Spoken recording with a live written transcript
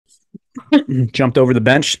Jumped over the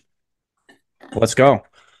bench. Let's go.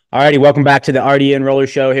 Alrighty, welcome back to the RD and Roller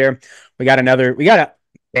Show here. We got a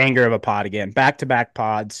banger of a pod again. Back-to-back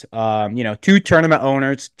pods. Two tournament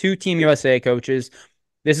owners, two Team USA coaches.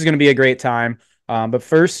 This is gonna be a great time. But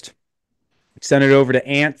first, send it over to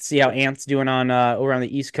Ant, see how Ant's doing on over on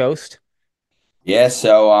the East Coast. Yeah,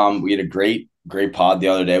 so we had a great pod the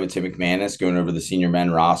other day with Tim McManus going over the senior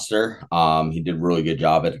men roster. He did a really good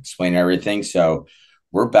job at explaining everything. So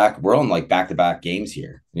we're back. We're on like back-to-back games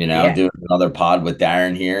here, Yeah. doing another pod with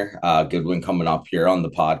Daryn here. Goodwin coming up here on the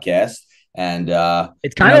podcast. And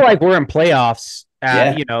It's kind of like we're in playoffs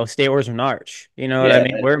at, yeah, State Wars or NARCh. You know what I yeah.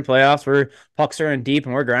 mean? We're in playoffs, we're pucks are in deep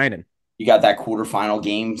and we're grinding. You got that quarterfinal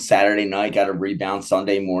game Saturday night, got a rebound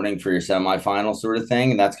Sunday morning for your semifinal sort of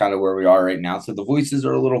thing. And that's kind of where we are right now. So the voices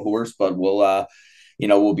are a little hoarse, but we'll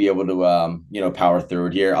be able to power through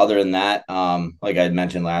it here. Other than that, like I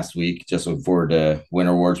mentioned last week, just look forward to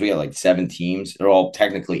Winter Awards. We got like 7 teams. They're all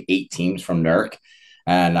technically 8 teams from NARCh.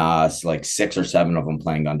 And it's like 6 or 7 of them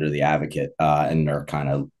playing under the Advocate and NARCh kind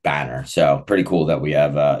of banner. So pretty cool that we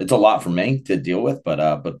have it's a lot for me to deal with,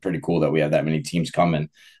 but pretty cool that we have that many teams coming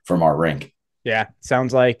from our rink. Yeah,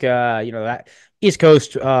 sounds like that East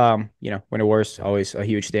Coast Winter Wars always a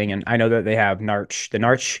huge thing, and I know that they have NARCh, the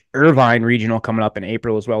NARCh Irvine regional coming up in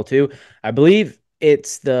April as well too. I believe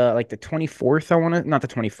it's the 24th. I want to not the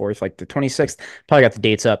 24th, like the 26th. Probably got the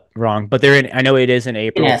dates up wrong, but they're in. I know it is in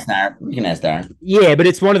You can April. ask Darren. You can ask Darren. Yeah, but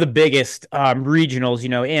it's one of the biggest regionals,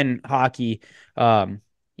 in hockey.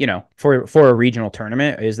 For a regional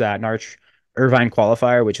tournament is that NARCh Irvine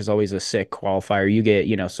qualifier, which is always a sick qualifier. You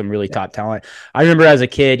get some really top talent. I remember as a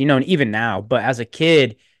kid, and even now, but as a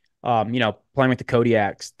kid, playing with the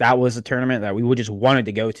Kodiaks, that was a tournament that we would just wanted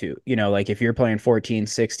to go to. Like if you're playing 14,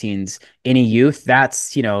 16s, any youth,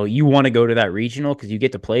 that's you want to go to that regional because you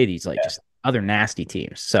get to play these like just other nasty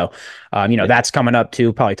teams. So, that's coming up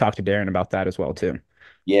too. Probably talk to Daryn about that as well too.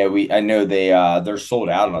 Yeah, I know they're sold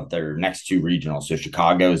out on their next 2 regionals. So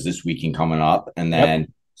Chicago is this weekend coming up, and Yep.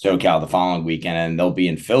 then SoCal the following weekend, and they'll be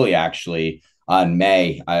in Philly actually on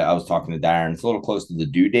May. I was talking to Darren. It's a little close to the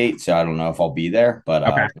due date, so I don't know if I'll be there, but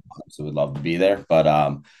Okay. so we'd love to be there. But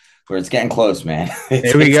where it's getting close, man.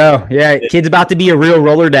 There we go. Yeah, kid's about to be a real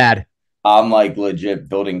roller dad. I'm like legit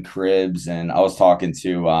building cribs, and I was talking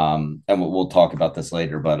to and we'll talk about this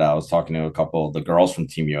later, but I was talking to a couple of the girls from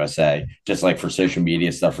Team USA, just like for social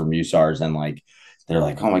media stuff from USARS, and like they're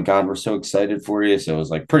like, "Oh my God, we're so excited for you!" So it was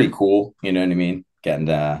like pretty cool, you know what I mean? Getting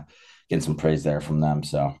some praise there from them.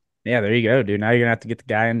 So Yeah, there you go, dude. Now you're gonna have to get the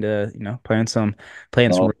guy into playing some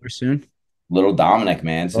little, roller soon. little Dominic,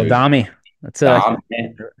 man. Well, So Dami. That's Dom,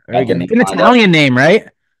 man, very got the good. name It's an lined up. Italian name, right?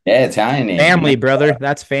 Yeah, Italian name. Family, brother.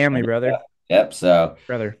 That's family, brother. Yep. So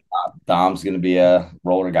Brother. Dom's gonna be a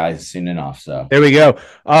roller guy soon enough. So There we go.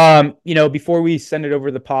 Before we send it over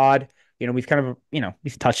to the pod, we've kind of,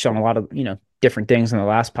 we've touched on a lot of, different things in the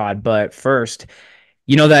last pod. But first,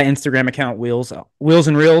 that Instagram account, Wheels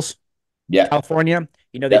and Reels, yeah, California.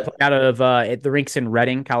 They yep. play out of the rinks in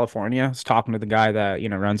Redding, California. I was talking to the guy that,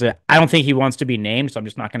 runs it. I don't think he wants to be named, so I'm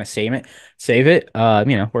just not gonna save it.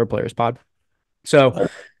 We're a players pod. So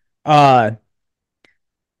uh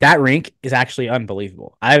that rink is actually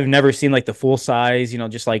unbelievable. I've never seen like the full size,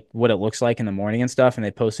 just like what it looks like in the morning and stuff. And they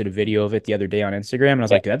posted a video of it the other day on Instagram. And I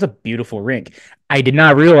was like, dude, that's a beautiful rink. I did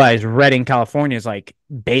not realize Redding, California is like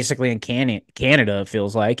basically in Canada, it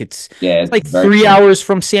feels like. It's Yeah, it's like very three cool. hours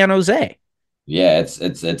from San Jose. Yeah, it's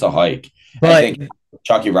a hike. I But think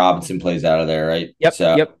Chucky Robinson plays out of there, right? yep,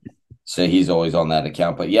 So yep. so he's always on that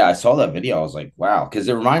account. But yeah, I saw that video. I was like, wow, because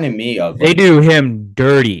it reminded me of They like, do him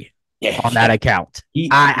dirty yeah, on yeah. that account. He,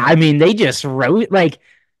 I mean, they just wrote like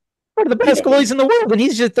one of the best yeah. goalies in the world,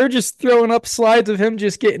 and they're just throwing up slides of him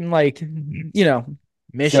just getting like, So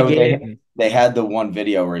Michigan. they had the one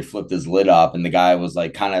video where he flipped his lid up, and the guy was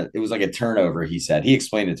like, kind of, it was like a turnover. He said he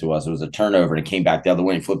explained it to us. It was a turnover, and it came back the other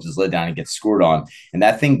way. He flipped his lid down and gets scored on, and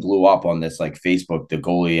that thing blew up on this like Facebook, the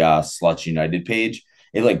goalie Sluts United page.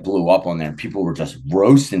 It like blew up on there, and people were just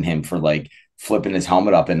roasting him for like flipping his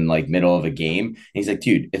helmet up in like middle of a game. And he's like,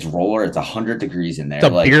 dude, it's roller. It's 100 degrees in It's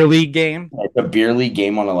there. a Like beer league game. a beer league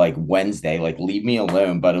game on a like Wednesday. Like, leave me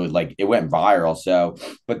alone. But it was like it went viral. So,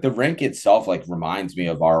 but the rink itself like reminds me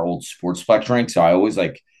of our old Sportsplex rink. So I always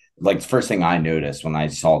like the first thing I noticed when I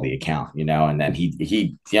saw the account, and then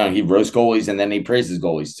he roasts goalies and then he praises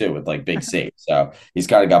goalies too with like big saves. So he's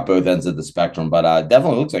kind of got both ends of the spectrum, but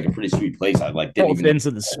definitely looks like a pretty sweet place. I like didn't Both even know. ends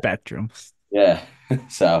of the spectrum. Yeah.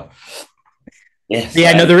 So yeah. So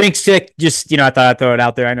Yeah, no, the rink's sick. Just I thought I'd throw it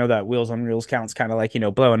out there. I know that Wheels on Reels counts kind of like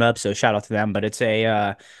blowing up. So shout out to them. But it's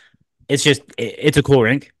a cool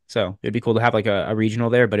rink. So it'd be cool to have like a regional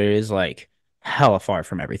there. But it is like hella far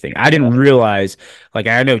from everything. I didn't realize, like,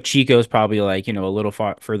 I know Chico's probably like, a little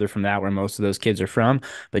far further from that where most of those kids are from.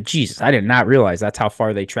 But Jesus, I did not realize that's how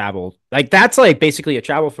far they travel. Like, that's like basically a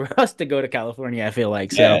travel for us to go to California, I feel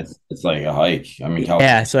like. Yeah, So, it's like a hike. I mean,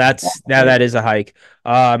 yeah, so that's now California. that is a hike.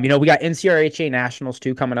 We got NCRHA Nationals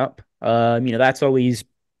too coming up. That's always,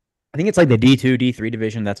 I think it's like the D2, D3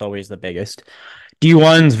 division. That's always the biggest.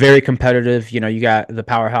 D1's very competitive. You got the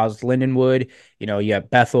powerhouse Lindenwood. You got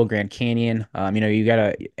Bethel, Grand Canyon. You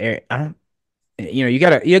got I don't,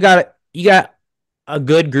 you got a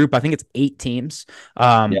good group. I think it's 8 teams.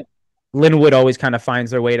 Yeah, Linwood always kind of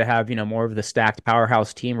finds their way to have, more of the stacked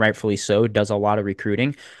powerhouse team, rightfully so, does a lot of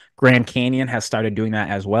recruiting. Grand Canyon has started doing that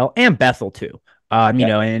as well, and Bethel too.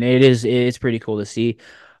 yeah, And it's pretty cool to see.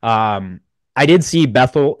 Um, I did see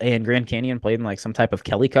Bethel and Grand Canyon played in like some type of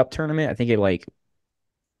Kelly Cup tournament. I think it like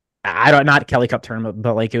I don't not Kelly Cup tournament,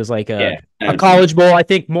 but like it was like a yeah. I know a what you mean. college bowl. I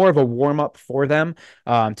think more of a warm up for them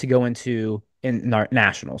to go into in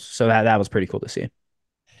nationals. So that was pretty cool to see.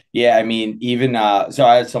 Yeah, I mean, even so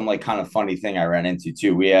I had some like kind of funny thing I ran into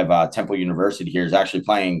too. We have Temple University here is actually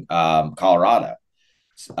playing Colorado.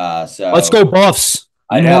 Let's So go Buffs.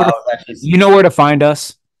 I know I was actually You know where to find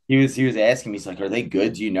us. he was asking me, he's like, "Are they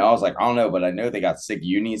good? Do you know?" I was like, "I don't know, but I know they got sick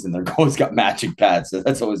unis and their goals got matching pads, so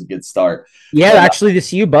that's always a good start." Yeah, But actually, the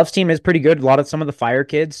CU Buffs team is pretty good. A lot of some of the Fire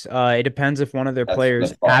kids. It depends if one of their that's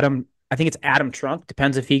players, fun. Adam, I think it's Adam Trunk.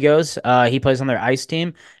 Depends if he goes. He plays on their ice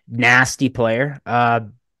team. Nasty player.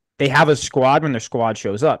 They have a squad when their squad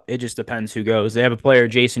shows up. It just depends who goes. They have a player,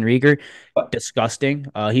 Jason Rieger, But disgusting.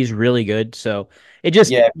 He's really good. So it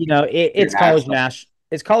just, yeah, you're it's college national. nash,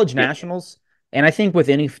 it's college Yeah, nationals, and I think with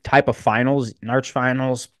any type of finals, NARCh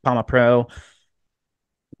finals, Palma Pro,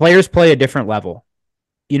 players play a different level.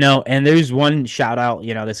 And there's one shout out,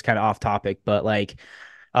 this is kind of off topic, but like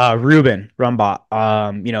Ruben Rumbot,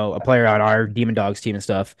 a player on our Demon Dogs team and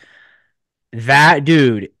stuff. That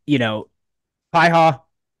dude, Paiha,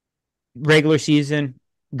 regular season,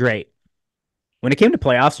 great. When it came to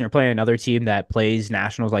playoffs and you're playing another team that plays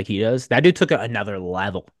nationals like he does, that dude took it another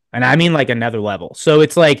level. And I mean like another level. So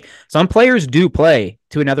it's like some players do play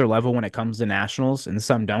to another level when it comes to nationals and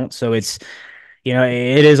some don't. So it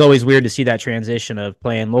is always weird to see that transition of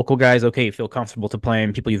playing local guys. Okay, you feel comfortable to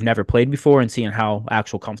playing people you've never played before and seeing how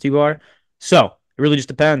actual comfortable you are. So it really just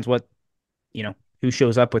depends who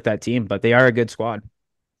shows up with that team, but they are a good squad.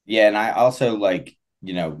 yeah, and I also like,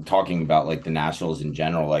 talking about like the nationals in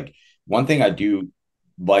general, like one thing I do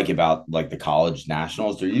like about like the college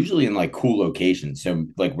nationals, they're usually in like cool locations. So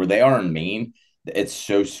like where they are in Maine, it's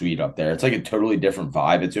so sweet up there. It's like a totally different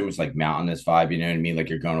vibe. It's almost like mountainous vibe, you know what I mean? Like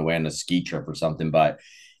you're going away on a ski trip or something, but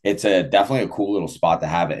it's a definitely a cool little spot to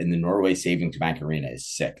have it. And the Norway Savings Bank Arena is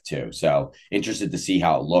sick too. So interested to see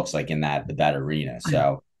how it looks like in that arena.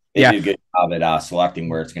 So they Yeah, did a good job at selecting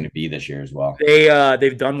where it's going to be this year as well.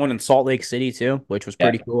 they've done one in Salt Lake City too, which was Yeah.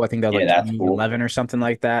 pretty cool. I think that was Yeah, like that's cool. 2011 or something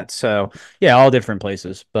like that. So yeah, all different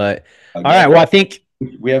places. But all Yeah, right, well I well, think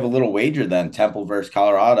we have a little wager then. Temple versus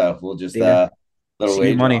Colorado. We'll just yeah, little see you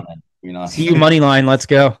wager on money, it. see you money line. Let's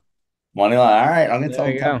go. Money line. All right, I'm gonna There tell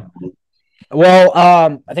them you go. Temple. Well,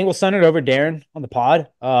 I think we'll send it over Daryn on the pod.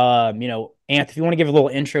 Anth, if you want to give a little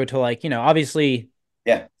intro to like, obviously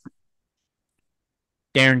Yeah.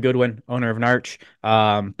 Daryn Goodwin, owner of NARCh.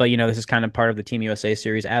 But this is kind of part of the Team USA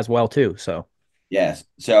series as well too. So Yes.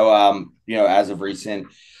 So as of recent,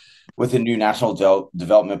 with a new national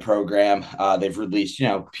development program, they've released,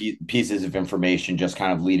 pieces of information just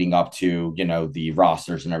kind of leading up to, the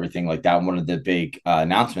rosters and everything like that. One of the big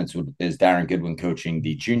announcements is Daryn Goodwin coaching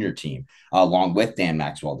the junior team along with Dan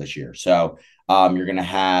Maxwell this year. So you're going to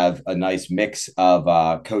have a nice mix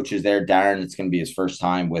of coaches there. Daryn, it's going to be his first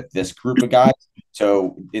time with this group of guys.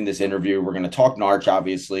 So in this interview, we're going to talk NARCh,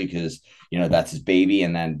 obviously, because, that's his baby.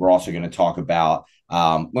 And then we're also going to talk about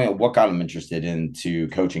what got him interested into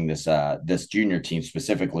coaching this junior team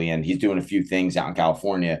specifically, and he's doing a few things out in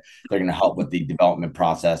California. They're going to help with the development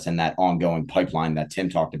process and that ongoing pipeline that Tim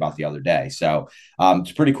talked about the other day. So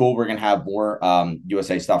it's pretty cool. We're going to have more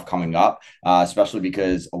USA stuff coming up, especially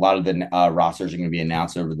because a lot of the rosters are going to be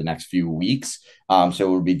announced over the next few weeks. So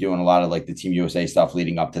we'll be doing a lot of like the Team USA stuff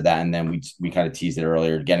leading up to that, and then we kind of teased it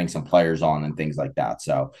earlier, getting some players on and things like that.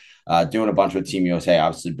 So doing a bunch with Team USA,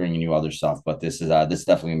 obviously bringing you other stuff, but this is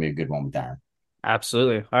definitely gonna be a good one with Daryn.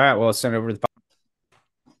 absolutely. All right, well, let's send it over to the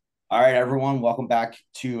All right, everyone, welcome back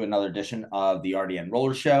to another edition of the RDN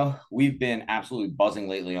Roller Show. We've been absolutely buzzing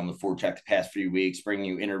lately on the Forecheck the past few weeks, bringing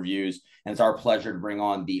you interviews, and it's our pleasure to bring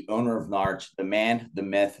on the owner of NARCh, the man, the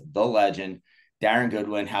myth, the legend, Daryn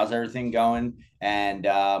Goodwin. How's everything going? And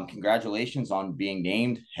congratulations on being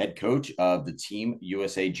named head coach of the Team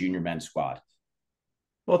USA Junior Men's Squad.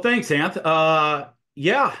 Well, thanks, Anth.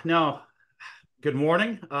 Yeah, no, good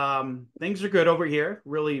morning. Things are good over here.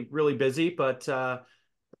 Really, really busy, but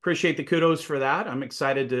appreciate the kudos for that. I'm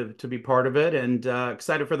excited to be part of it and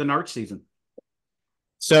excited for the NARCh season.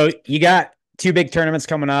 So you got two big tournaments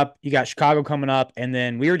coming up. You got Chicago coming up, and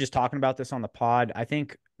then we were just talking about this on the pod. I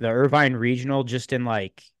think the Irvine Regional, just in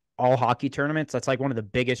like all hockey tournaments, that's like one of the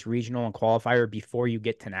biggest regional and qualifier before you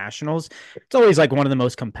get to nationals. It's always like one of the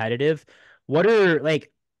most competitive. What are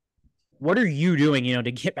like what are you doing,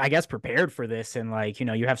 to get, I guess, prepared for this? And like,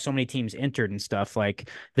 you have so many teams entered and stuff,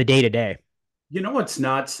 like the day to day. You know what's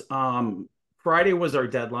nuts? Friday was our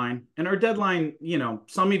deadline, and our deadline,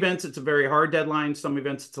 some events it's a very hard deadline, some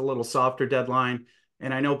events it's a little softer deadline,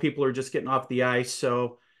 and I know people are just getting off the ice.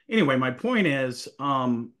 So anyway, my point is,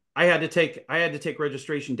 I had to take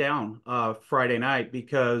registration down Friday night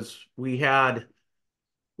because we had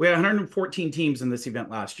 114 teams in this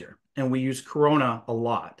event last year, and we used Corona a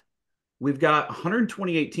lot. We've got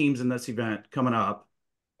 128 teams in this event coming up,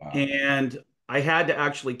 Wow. and I had to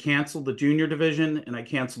actually cancel the junior division and I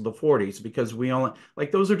canceled the 40s because we only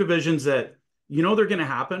like those are divisions that they're going to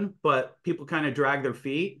happen, but people kind of drag their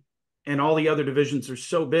feet. And all the other divisions are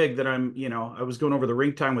so big that I was going over the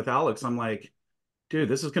rink time with Alex. I'm like, dude,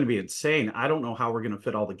 this is going to be insane. I don't know how we're going to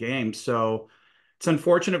fit all the games. So it's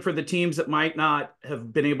unfortunate for the teams that might not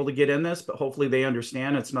have been able to get in this, but hopefully they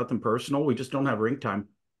understand it's nothing personal. We just don't have rink time.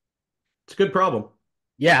 It's a good problem.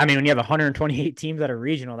 Yeah, I mean, when you have 128 teams that are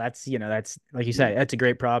regional, that's like you said, that's a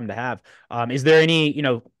great problem to have. Is there any,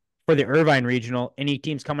 for the Irvine regional, any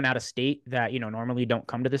teams coming out of state that normally don't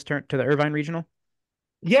come to this turn to the Irvine regional?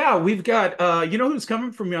 Yeah, we've got who's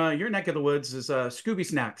coming from your neck of the woods is Scooby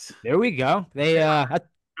Snacks. There we go. They that's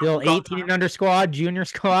the Out little in Scotland. 18 and under squad, junior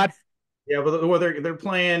squad. Yeah, well they're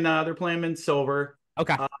playing in silver.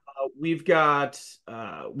 Okay. Uh, we've got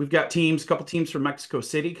teams, a couple teams from Mexico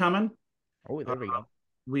City coming. Oh, Uh, there we go.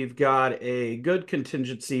 we've got a good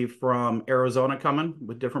contingency from Arizona coming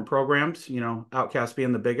with different programs. Outcast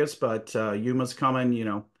being the biggest, but Yuma's coming.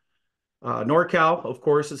 NorCal, of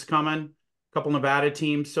course, is coming. A couple Nevada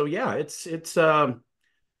teams. So yeah,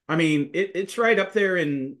 I mean, it's right up there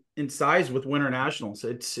in size with Winter Nationals.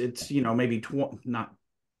 It's maybe 20, not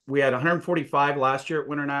we had 145 last year at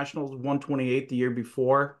Winter Nationals, 128 the year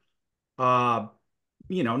before. Uh,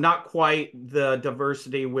 not quite the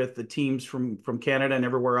diversity with the teams from Canada and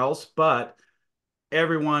everywhere else, but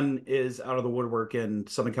everyone is out of the woodwork in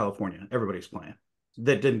Southern California. Everybody's playing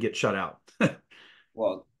that didn't get shut out.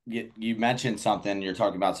 Well, you mentioned something. You're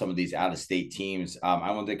talking about some of these out of state teams.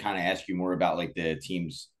 I wanted to kind of ask you more about like the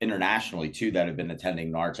teams internationally too that have been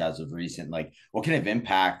attending NARCh as of recent. Like, what kind of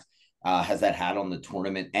impact has that had on the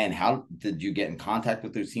tournament, and how did you get in contact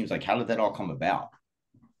with those teams? Like, how did that all come about?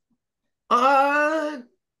 Uh,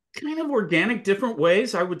 Kind of organic, different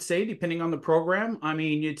ways, I would say, depending on the program. I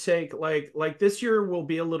mean, you take like this year will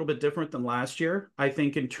be a little bit different than last year. I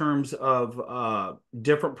think in terms of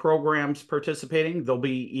different programs participating, there'll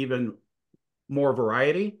be even more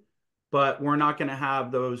variety, but we're not going to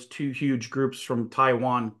have those two huge groups from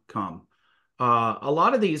Taiwan come. What a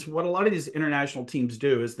lot of these international teams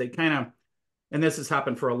do is they kind of, and this has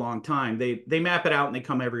happened for a long time. They map it out and they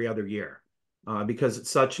come every other year because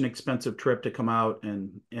it's such an expensive trip to come out,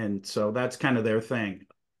 and so that's kind of their thing.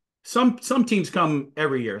 Some teams come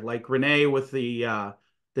every year, like Renee with the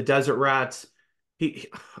Desert Rats. He,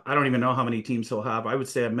 I don't even know how many teams he'll have. I would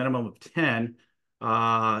say a minimum of 10.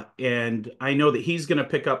 And I know that he's going to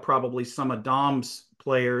pick up probably some of Dom's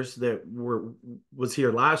players that was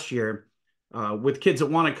here last year, with kids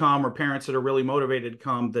that want to come or parents that are really motivated to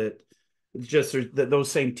come. That it's just that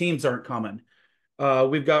those same teams aren't coming.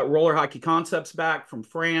 We've got Roller Hockey Concepts back from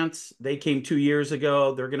France. They came 2 years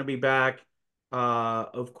ago. They're going to be back.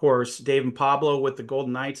 Of course, Dave and Pablo with the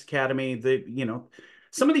Golden Knights Academy.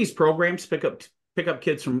 Some of these programs pick up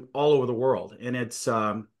kids from all over the world, and it's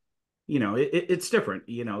different.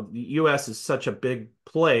 The U.S. is such a big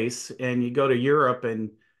place, and you go to Europe,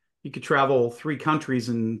 and you could travel 3 countries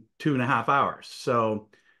in 2.5 hours. So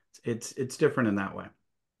it's different in that way.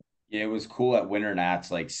 Yeah, it was cool at Winter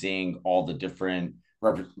Nats, like seeing all the different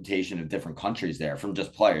representation of different countries there from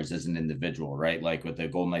just players as an individual, right? Like with the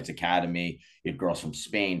Golden Knights Academy, you had girls from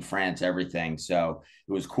Spain, France, everything. So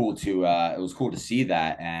it was cool to see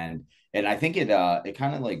that. And I think it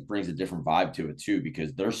kind of like brings a different vibe to it too,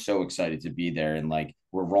 because they're so excited to be there. And like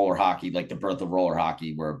we're roller hockey, like the birth of roller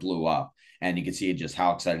hockey where it blew up. and you can see just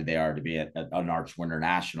how excited they are to be at a NARCh Winter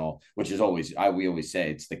National, which is always we always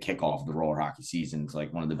say it's the kickoff of the roller hockey season. It's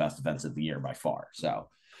like one of the best events of the year by far. So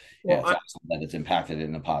yeah, Well, it's awesome that it's impacted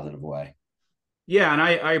in a positive way. yeah, and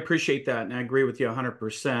I appreciate that, and I agree with you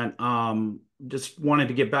 100%. Just wanted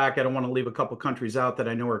to get back. I don't want to leave a couple countries out that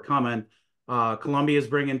I know are coming. Colombia's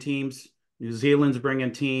bringing teams, New Zealand's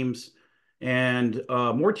bringing teams, and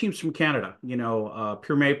more teams from Canada.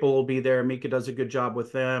 Pure Maple will be there. Mika does a good job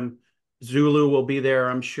with them. Zulu will be there,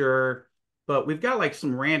 I'm sure. But we've got like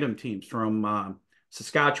some random teams from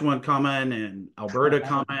Saskatchewan coming and Alberta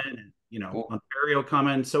coming, and Cool. Ontario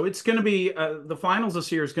coming. So it's going to be the finals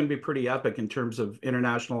this year is going to be pretty epic in terms of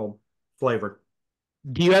international flavor.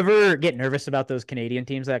 Do you ever get nervous about those Canadian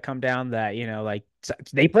teams that come down that, like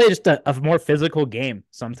they play just a more physical game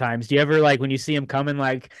sometimes? Do you ever like when you see them coming,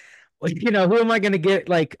 like, who am I going to get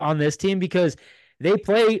like on this team? Because they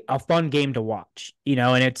play a fun game to watch,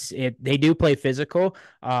 and they do play physical.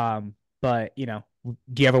 But, do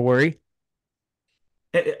you ever worry?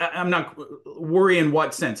 I'm not worrying in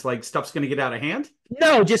what sense, like stuff's going to get out of hand.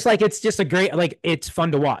 No, just like it's just a great like it's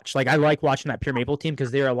fun to watch. Like I like watching that Pure Maple team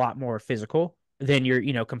because they're a lot more physical than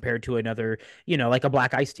compared to another, like a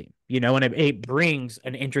Black Ice team, and it brings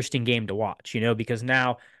an interesting game to watch, because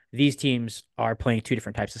now these teams are playing two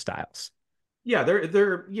different types of styles. Yeah,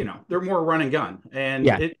 they're more run and gun, and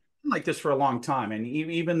Yeah. it's been like this for a long time. And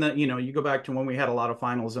even that, you go back to when we had a lot of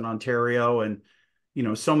finals in Ontario, and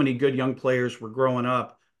so many good young players were growing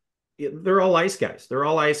up. They're all ice guys. They're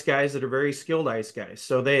all ice guys that are very skilled ice guys.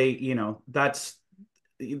 So they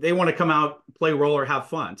want to come out, play roller, have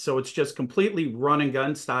fun. So it's just completely run and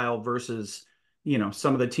gun style versus,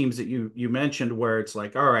 some of the teams that you mentioned where it's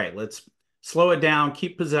like, all right, let's slow it down,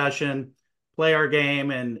 keep possession, play our game.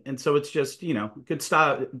 And so it's just, good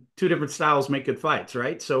style, two different styles make good fights,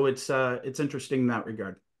 right? So it's interesting in that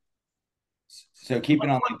regard. So keeping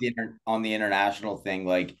on like on the international thing,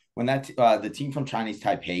 like when the team from Chinese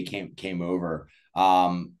Taipei came over,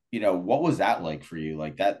 what was that like for you?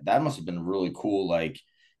 Like that must have been really cool, like,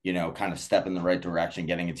 kind of step in the right direction,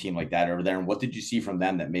 getting a team like that over there. And what did you see from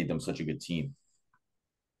them that made them such a good team?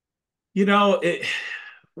 You know, it,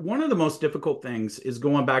 one of the most difficult things is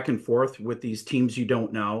going back and forth with these teams you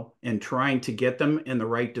don't know and trying to get them in the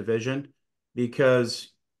right division because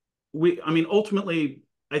I mean, ultimately,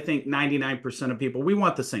 I think 99% of people, we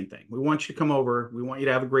want the same thing. We want you to come over. We want you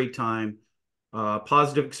to have a great time,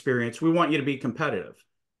 positive experience. We want you to be competitive.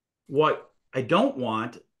 What I don't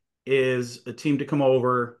want is a team to come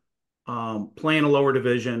over, play in a lower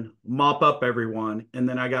division, mop up everyone, and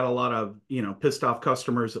then I got a lot of pissed off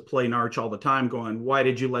customers that play NARCh all the time, going, "Why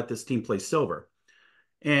did you let this team play silver?"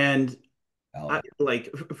 And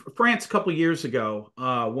like France a couple years ago,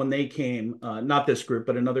 when they came, not this group,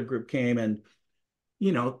 but another group came, and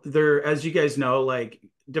they're, as you guys know, like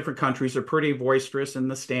different countries are pretty boisterous in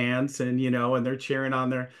the stands, and and they're cheering on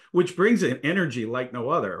their, which brings an energy like no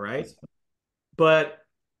other, right? But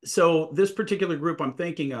so this particular group I'm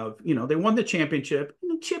thinking of, they won the championship.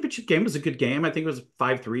 The championship game was a good game. I think it was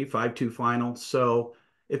 5-3, 5-2 final. So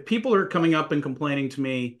if people are coming up and complaining to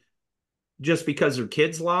me just because their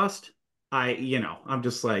kids lost, I'm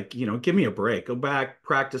just like, give me a break. Go back,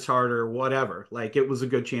 practice harder, whatever. Like it was a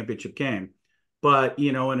good championship game. But,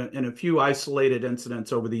 in a few isolated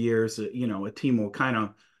incidents over the years, a team will kind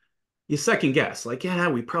of, you second guess, like, yeah,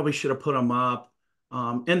 we probably should have put them up.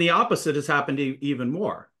 And the opposite has happened even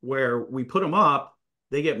more, where we put them up,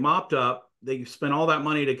 they get mopped up, they spend all that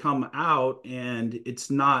money to come out, and it's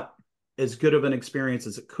not as good of an experience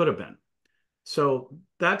as it could have been. So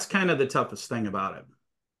that's kind of the toughest thing about it.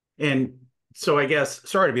 And so I guess,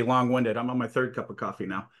 sorry to be long-winded, I'm on my third cup of coffee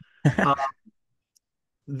now. Uh,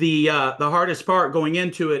 the hardest part going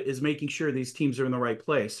into it is making sure these teams are in the right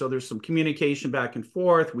place. So there's some communication back and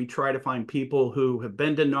forth. We try to find people who have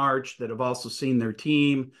been to NARCh that have also seen their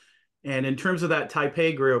team. And in terms of that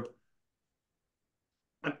Taipei group,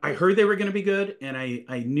 I heard they were going to be good, and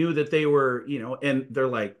I knew that they were, and they're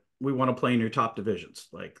like, we want to play in your top divisions.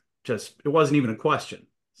 Like, just it wasn't even a question.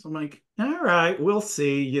 So I'm like, all right, we'll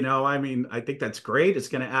see. I mean, I think that's great. It's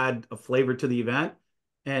going to add a flavor to the event.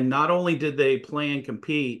 And not only did they play and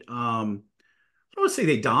compete, I don't want to say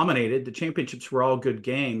they dominated. The championships were all good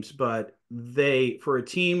games, but for a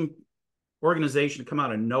team organization to come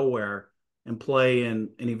out of nowhere and play in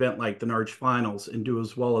an event like the NARCh finals and do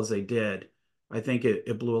as well as they did, I think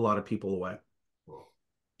it blew a lot of people away.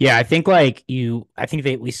 Yeah, I think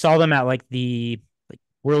we saw them at like the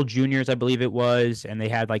World Juniors, I believe it was, and they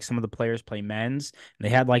had like some of the players play men's, and they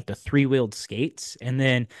had like the three-wheeled skates. And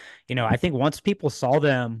then, I think once people saw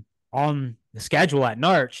them on the schedule at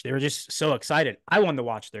NARCh, they were just so excited. I wanted to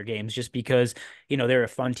watch their games just because, they're a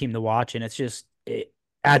fun team to watch, and it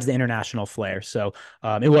adds the international flair. So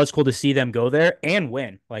it was cool to see them go there and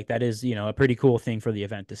win. Like that is, a pretty cool thing for the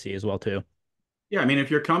event to see as well too. Yeah, I mean,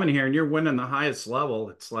 if you're coming here and you're winning the highest level,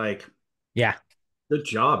 it's like, Yeah, good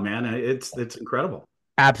job, man. It's incredible.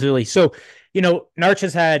 absolutely. So, NARCh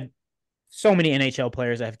has had so many NHL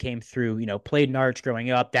players that have came through, played NARCh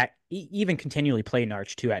growing up that even continually play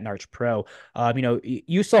NARCh too at NARCh Pro.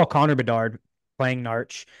 You saw Connor Bedard playing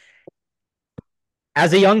NARCh.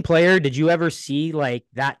 As a young player, did you ever see like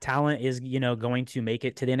that talent is, going to make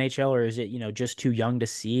it to the NHL, or is it, just too young to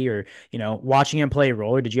see, or, watching him play a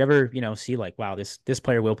role, or did you ever, see like, wow, this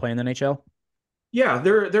player will play in the NHL? Yeah,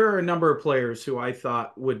 there are a number of players who I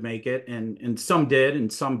thought would make it, and some did,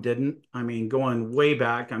 and some didn't. I mean, going way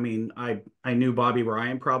back, I mean, I knew Bobby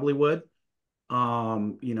Ryan probably would.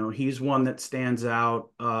 He's one that stands out.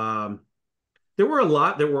 There were a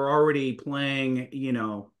lot that were already playing,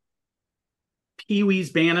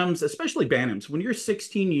 Pee-wees, Bantams, especially Bantams. When you're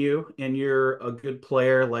 16U and you're a good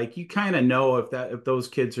player, like you kind of know if those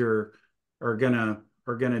kids are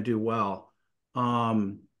gonna do well.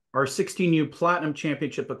 Um, our 16U Platinum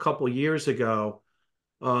Championship a couple years ago,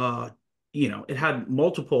 uh, it had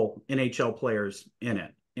multiple NHL players in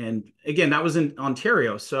it. And again, that was in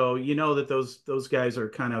Ontario, so you know that those guys are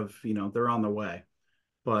kind of, they're on the way.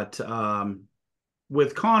 But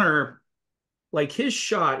with Connor, like his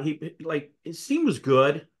shot, he like his team was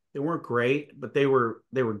good. They weren't great, but they were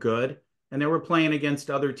good, and they were playing against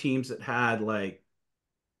other teams that had like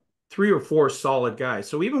three or four solid guys.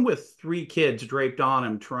 So even with three kids draped on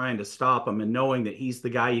him, trying to stop him, and knowing that he's the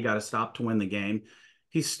guy you got to stop to win the game,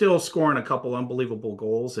 he's still scoring a couple unbelievable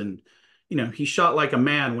goals. And he shot like a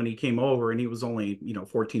man when he came over, and he was only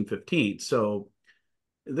 14, 15. So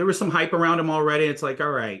there was some hype around him already. It's like, all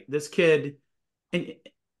right, this kid. And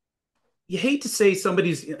you hate to say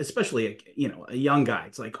somebody's, especially a young guy.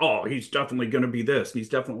 It's like, oh, he's definitely going to be this, and he's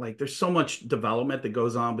definitely like. There's so much development that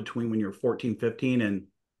goes on between when you're 14, 15, and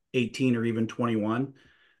 18 or even 21.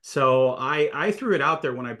 So I threw it out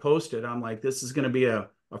there when I posted. I'm like, this is going to be a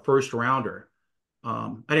first rounder.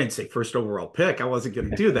 I didn't say first overall pick. I wasn't going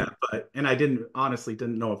to do that, but and I didn't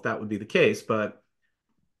know if that would be the case. But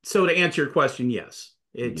so to answer your question, yes,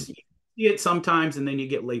 it's Mhm. you see it sometimes, and then you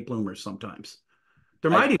get late bloomers sometimes.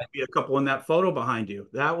 There I might even be a couple in that photo behind you.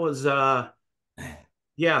 That was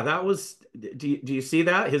yeah, that was do you see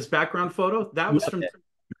that? His background photo? That was from,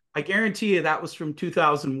 I guarantee you that was from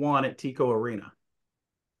 2001 at Tico Arena.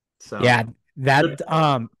 Yeah, So good.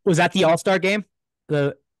 that was that the All-Star game?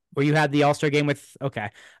 The Where you had the All-Star game with okay.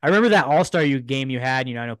 I remember that All-Star game you had,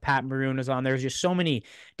 I know Pat Maroon was on there. There's just so many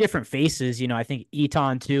different faces, I think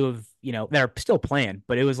Eton too of, that are still playing,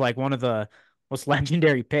 but it was like one of the most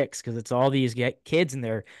legendary picks because it's all these kids in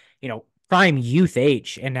their, prime youth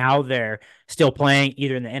age, and now they're still playing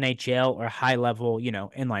either in the NHL or high level,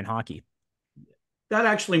 inline hockey. That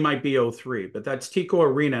actually might be '03, but that's Tico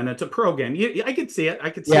Arena and it's a pro game. I could see it. I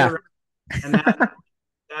could see it Yeah. around. And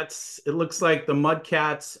that's it looks like the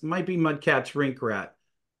Mudcats, might be Mudcats rink rat.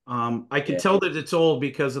 I could Yeah. tell that it's old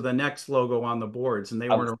because of the next logo on the boards, and they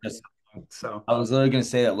I weren't was around. just So I was literally gonna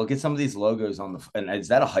say that. Look at some of these logos on the and is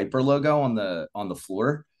that a hyper logo on the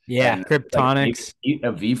floor? Yeah, And like maybe Kryptonics.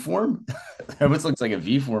 a V form. It almost looks like a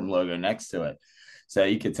V form logo next to it. So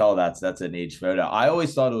you could tell that's an age photo. I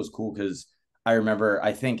always thought it was cool because I remember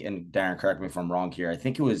I think, and Daryn, correct me if I'm wrong here. I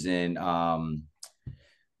think it was in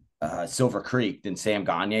Silver Creek. Did Sam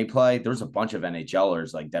Gagne play? There was a bunch of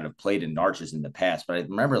NHLers like that have played in NARCHs in the past, but I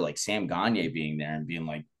remember like Sam Gagne being there and being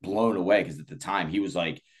like blown away because at the time he was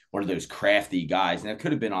like one of those crafty guys, and it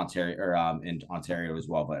could have been Ontario or in Ontario as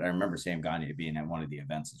well. But I remember Sam Gagne being at one of the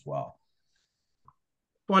events as well.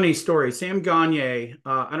 funny story. Sam Gagne,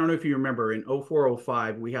 I don't know if you remember in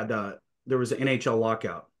 0405, there was an NHL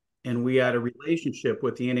lockout, and we had a relationship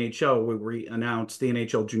with the NHL where we announced the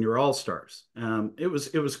NHL Junior All-Stars. It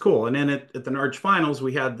was cool. And then at the NARCh finals,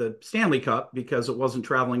 we had the Stanley Cup because it wasn't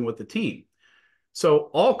traveling with the team. So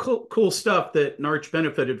all cool stuff that NARCh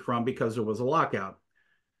benefited from because it was a lockout.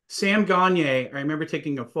 Sam Gagne, I remember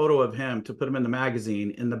taking a photo of him to put him in the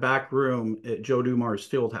magazine in the back room at Joe Dumars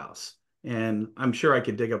Fieldhouse. And I'm sure I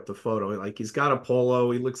could dig up the photo. Like he's got a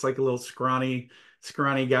polo. He looks like a little scrawny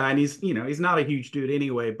guy. And he's not a huge dude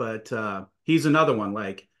anyway, but he's another one.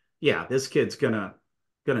 Like, yeah, this kid's gonna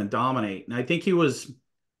dominate. And I think he was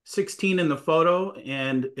 16 in the photo.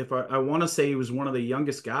 And if I want to say he was one of the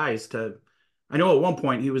youngest guys to, I know at one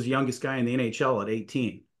point he was the youngest guy in the NHL at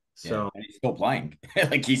 18. Yeah, So and he's still playing.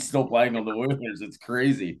 Like he's still playing on the Oilers. It's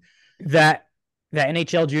crazy. That That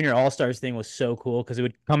NHL Junior All Stars thing was so cool because it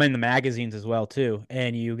would come in the magazines as well too.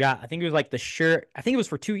 And you got, I think it was like the shirt. I think it was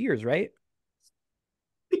for 2 years, right?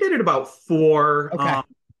 We did it about four. Okay.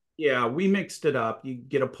 Yeah, we mixed it up. You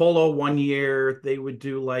get a polo one year. They would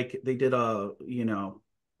do like they did a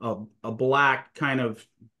a black kind of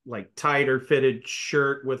like tighter fitted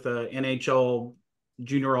shirt with a NHL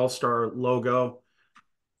Junior All Star logo.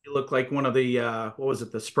 You look like one of the what was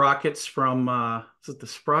it, the Sprockets from is it the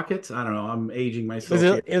Sprockets? I don't know. I'm aging myself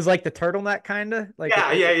here. It was like the turtleneck kind of like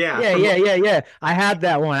Yeah, yeah, yeah. yeah, From yeah, yeah, yeah. I had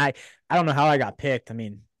that one. I don't know how I got picked. I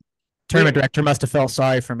mean, tournament we director must have felt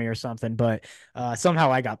sorry for me or something, but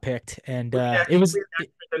somehow I got picked, and it was we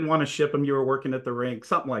actually didn't want to ship them. You were working at the rink,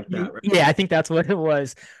 something like that, right? yeah, I think that's what it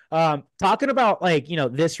was. Talking about like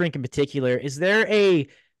this rink in particular, is there a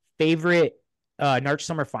favorite NARCh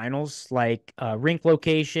Summer Finals like rink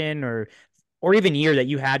location or even year that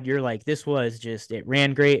you had? You're like, this was just it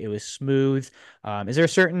ran great, it was smooth. Is there a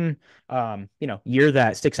certain year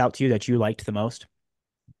that sticks out to you that you liked the most?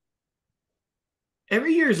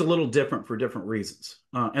 Every year is a little different for different reasons,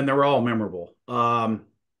 and they're all memorable. Some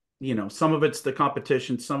of it's the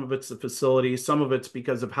competition, some of it's the facility, some of it's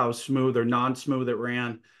because of how smooth or non-smooth it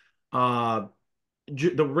ran. Uh,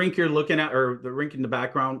 the rink you're looking at, or the rink in the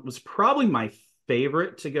background, was probably my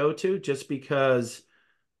favorite to go to, just because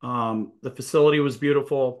the facility was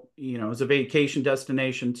beautiful. It's a vacation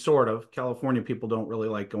destination, sort of. California people don't really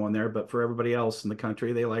like going there, but for everybody else in the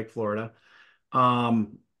country, they like Florida.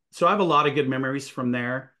 Um, so I have a lot of good memories from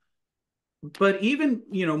there. But even,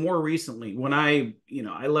 more recently, when I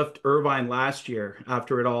left Irvine last year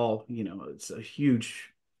after it all, it's a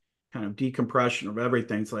huge kind of decompression of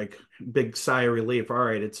everything. It's like big sigh of relief. All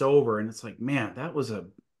right, it's over. And it's like, man, that was a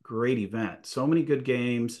great event. So many good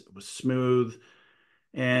games. It was smooth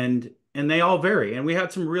and they all vary. And we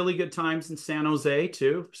had some really good times in San Jose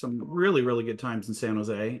too. Some really, really good times in San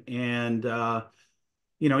Jose. And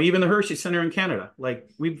even the Hershey Center in Canada.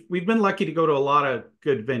 Like we've been lucky to go to a lot of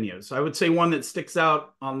good venues. I would say one that sticks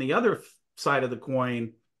out on the other side of the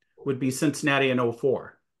coin would be Cincinnati in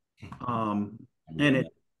 '04. I And remember it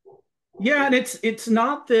Yeah, and it's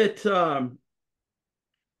not that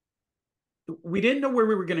we didn't know where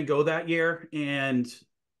we were going to go that year, and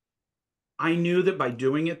I knew that by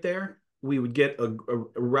doing it there, we would get a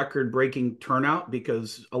record-breaking turnout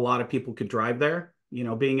because a lot of people could drive there.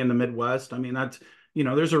 Being in the Midwest, I mean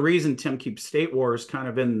there's a reason Tim keeps State Wars kind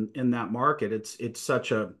of in that market. It's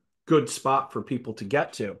such a good spot for people to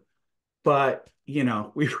get to. But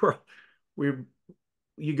we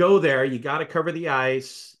you go there, you got to cover the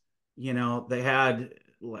ice. They had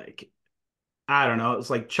like I don't know, it was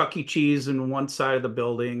like Chuck E. Cheese in one side of the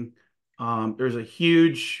building. There's a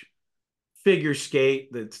huge figure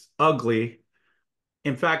skate that's ugly.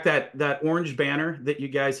 In fact, that orange banner that you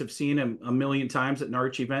guys have seen a million times at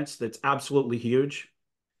NARCh events, that's absolutely huge.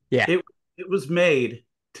 Yeah, It it was made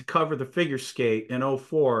to cover the figure skate in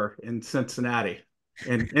 '04 in Cincinnati.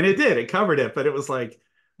 And it did. It covered it, but it was like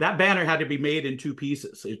that banner had to be made in two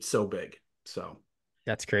pieces. It's so big. So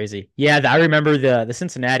that's crazy. Yeah, I remember the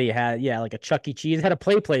Cincinnati had like a Chuck E. Cheese had a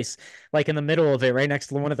place like in the middle of it, right next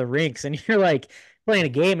to one of the rinks, and you're like playing a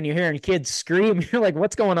game and you're hearing kids scream. You're like,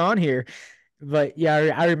 what's going on here? But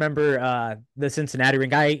yeah, I remember the Cincinnati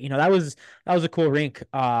rink. That was a cool rink.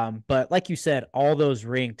 But like you said, all those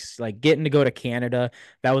rinks, like getting to go to Canada,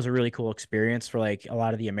 that was a really cool experience for like a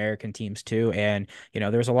lot of the American teams too. And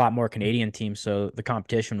there's a lot more Canadian teams, so the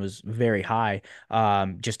competition was very high,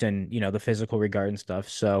 just in the physical regard and stuff.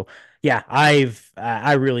 So yeah,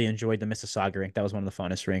 I really enjoyed the Mississauga rink. That was one of the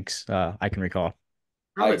funnest rinks I can recall.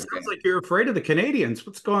 Rob, it sounds like you're afraid of the Canadians.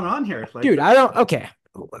 What's going on here? Like Dude, I don't. Okay,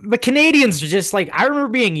 the Canadians are just like I remember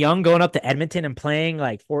being young, going up to Edmonton and playing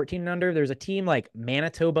like 14 and under. There's a team like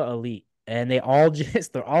Manitoba Elite, and they all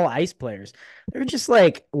just they're all ice players. They're just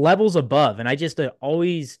like levels above, and I just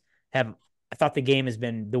always have. I thought the game has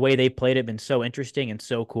been the way they played it been so interesting and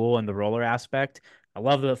so cool, and the roller aspect. I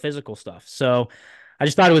love the physical stuff, so I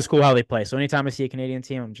just thought it was cool how they play. So anytime I see a Canadian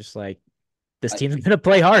team, I'm just like, this I, team's gonna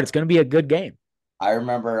play hard. It's gonna be a good game. I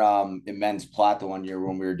remember in men's plat the one year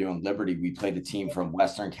when we were doing Liberty, we played a team from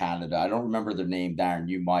Western Canada. I don't remember their name, Daryn.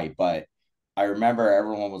 You might, but I remember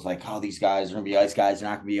everyone was like, "Oh, these guys are gonna be ice guys. They're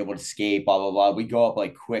not gonna be able to skate." Blah blah blah. We go up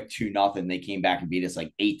like quick 2-0. They came back and beat us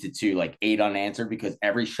like 8-2, like 8 unanswered because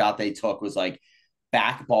every shot they took was like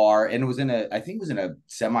back bar, and it was I think it was in a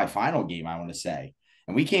semifinal game. I want to say,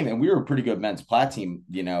 and we came and we were a pretty good men's plat team,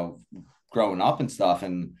 growing up and stuff,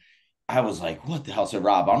 and I was like, what the hell? So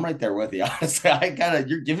Rob, I'm right there with you. Honestly,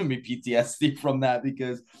 you're giving me PTSD from that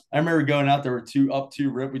because I remember going out there with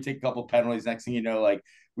two rip. We take a couple penalties. Next thing you know, like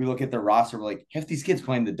we look at the roster, we're like, half these kids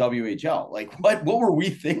playing the WHL. Like, what were we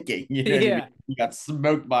thinking? You know what I mean? Yeah. We got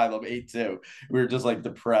smoked by them 8-2. We were just like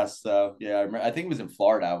depressed. So yeah, I think it was in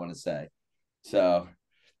Florida, I want to say. So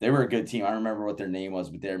they were a good team. I don't remember what their name was,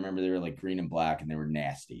 but I remember they were like green and black and they were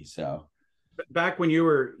nasty. So Back when you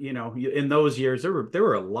were, in those years, there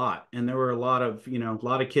were a lot, and there were a lot of, a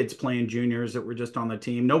lot of kids playing juniors that were just on the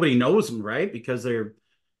team. Nobody knows them, right? Because they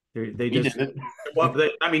we did just, it. well,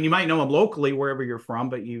 I mean, you might know them locally wherever you're from,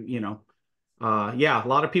 but yeah, a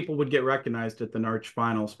lot of people would get recognized at the NARCh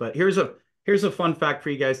finals. But here's a fun fact for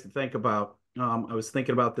you guys to think about. I was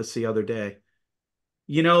thinking about this the other day.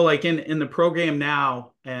 Like in the program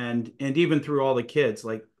now, and even through all the kids,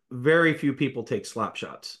 like very few people take slap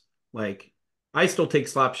shots. Like I still take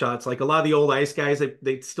slap shots. Like a lot of the old ice guys,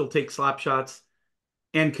 they still take slap shots.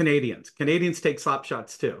 And Canadians take slap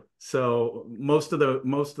shots too. So most of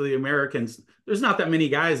the Americans, there's not that many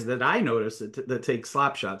guys that I notice that take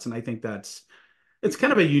slap shots, and I think it's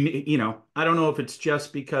kind of a unique. I don't know if it's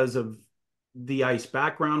just because of the ice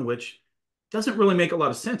background, which doesn't really make a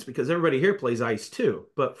lot of sense because everybody here plays ice too.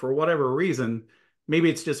 But for whatever reason, maybe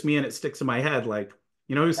it's just me and it sticks in my head. Like,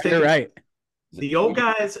 who's You're taking right. the old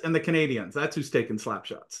guys and the Canadians. That's who's taking slap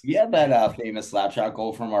shots. Yeah, that famous slap shot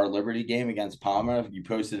goal from our Liberty game against Palma. You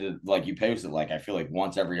posted like I feel like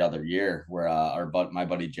once every other year, where my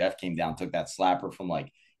buddy Jeff came down, took that slapper from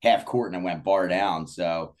like half court and it went bar down.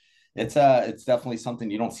 So it's definitely something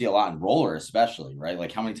you don't see a lot in roller, especially, right?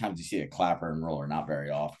 Like how many times do you see a clapper in roller? Not very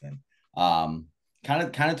often. Kind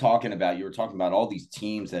of talking about, you were talking about all these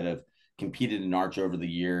teams that have competed in NARCh over the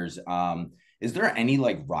years. Is there any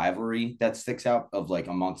like rivalry that sticks out of like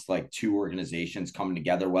amongst like two organizations coming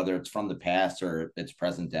together, whether it's from the past or it's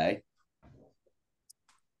present day?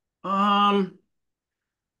 Um,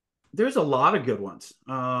 there's a lot of good ones.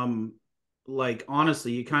 Like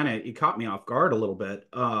honestly, you caught me off guard a little bit.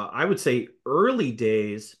 I would say early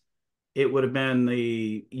days, it would have been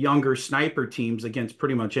the younger sniper teams against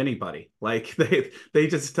pretty much anybody. Like they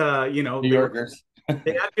just New Yorkers.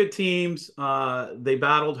 they had good teams. They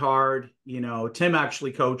battled hard. Tim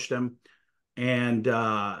actually coached them, and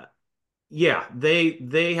yeah,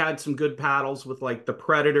 they had some good paddles with like the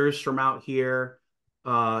Predators from out here.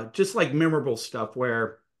 Just like memorable stuff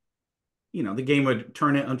where the game would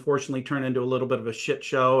unfortunately turn into a little bit of a shit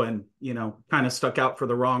show, and kind of stuck out for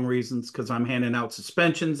the wrong reasons because I'm handing out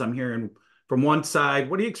suspensions. I'm hearing from one side,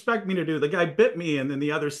 what do you expect me to do? The guy bit me, and then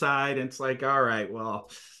the other side, and it's like, all right, well,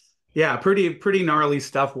 yeah, pretty gnarly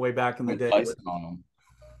stuff way back in the Mike day. Tyson on them.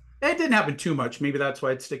 It didn't happen too much. Maybe that's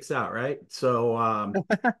why it sticks out, right? So,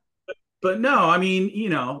 but no, I mean,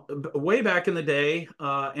 way back in the day,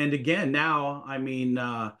 and again now, I mean,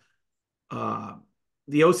 uh,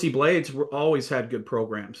 the OC Blades always had good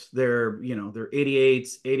programs. They're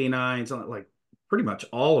 88s, 89s, like pretty much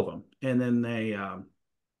all of them. And then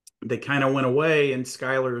they kind of went away, and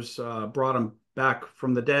Skylar's brought them back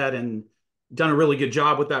from the dead and done a really good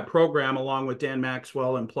job with that program, along with Dan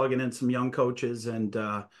Maxwell, and plugging in some young coaches, and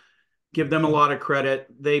give them a lot of credit.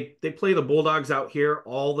 They play the Bulldogs out here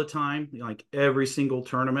all the time, like every single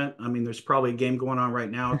tournament. I mean, there's probably a game going on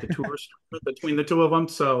right now at the tours between the two of them.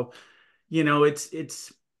 So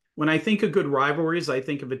it's when I think of good rivalries, I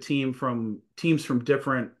think of teams from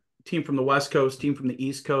different team from the West Coast, team from the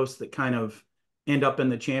East Coast that kind of end up in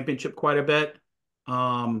the championship quite a bit.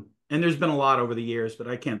 And there's been a lot over the years, but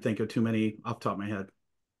I can't think of too many off the top of my head.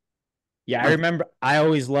 Yeah, I remember I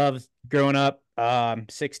always loved growing up,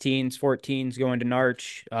 16s, 14s, going to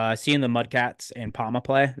NARCh, seeing the Mudcats and Palma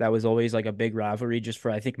play. That was always like a big rivalry just for,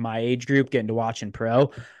 I think, my age group getting to watch in pro,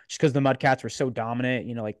 just because the Mudcats were so dominant.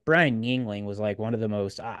 Like Brian Yingling was like one of the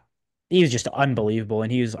most, he was just unbelievable.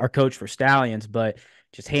 And he was our coach for Stallions, but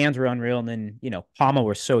just hands were unreal. And then, Palma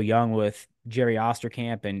were so young with Jerry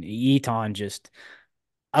Osterkamp and Eton, just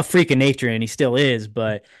a freak of nature, and he still is.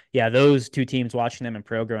 But yeah, those two teams, watching them in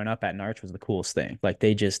pro growing up at NARCh was the coolest thing. Like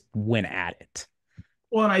they just went at it.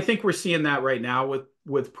 Well, and I think we're seeing that right now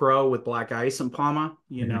with pro, with Black Ice and Palma.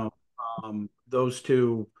 Mhm. Those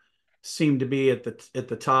two seem to be at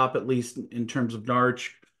the top, at least in terms of NARCh.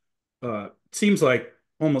 Seems like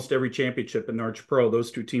almost every championship in NARCh Pro,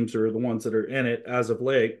 those two teams are the ones that are in it as of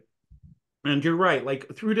late. And you're right,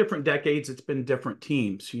 like through different decades, it's been different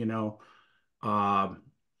teams. Um,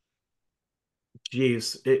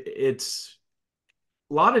 geez, it's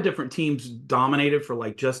a lot of different teams dominated for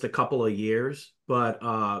like just a couple of years, but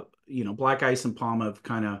Black Ice and Palm have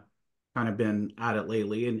kind of been at it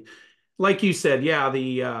lately. And like you said, yeah,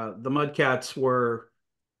 the Mudcats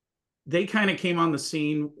they kind of came on the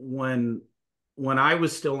scene when I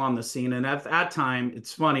was still on the scene. And at that time,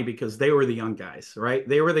 it's funny because they were the young guys, right?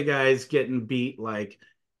 They were the guys getting beat like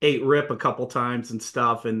ate rip a couple times and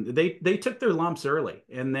stuff, and they took their lumps early,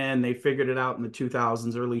 and then they figured it out in the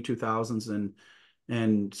 2000s, early 2000s,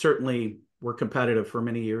 and certainly were competitive for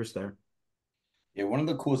many years there. Yeah, one of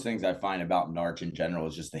the coolest things I find about NARCh in general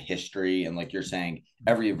is just the history. And like you're saying,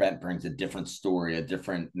 every event brings a different story, a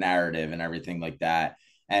different narrative, and everything like that.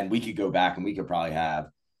 And we could go back and we could probably have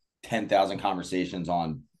 10,000 conversations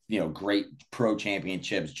on, great pro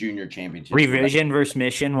championships, junior championships. Revision versus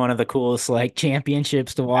mission, one of the coolest like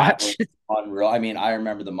championships to That was watch. unreal. I mean, I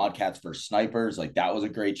remember the Mudcats for snipers. Like that was a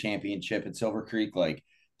great championship at Silver Creek. Like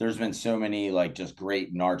there's been so many like just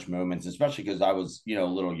great NARCh moments, especially because I was, a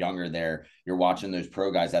little younger there. You're watching those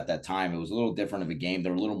pro guys at that time. It was a little different of a game. They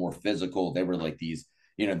were a little more physical. They were like these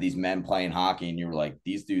men playing hockey, and you were like,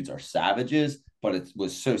 these dudes are savages. But it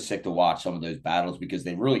was so sick to watch some of those battles because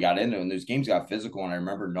they really got into it, and those games got physical. And I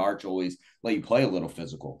remember NARCh always let you play a little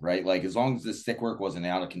physical, right? Like as long as the stick work wasn't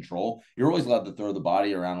out of control, you're always allowed to throw the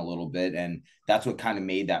body around a little bit. And that's what kind of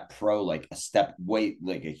made that pro like a step weight,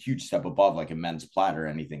 like a huge step above like a men's plat or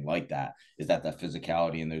anything like that, is that the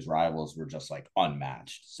physicality and those rivals were just like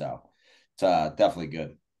unmatched. So it's definitely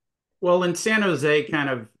good. Well, in San Jose, kind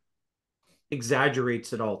of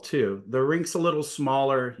exaggerates it all too. The rink's a little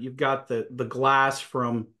smaller. You've got the glass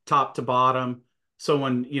from top to bottom. So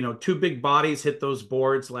when, two big bodies hit those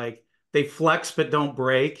boards, like they flex but don't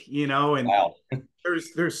break, and Wow.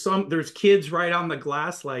 there's kids right on the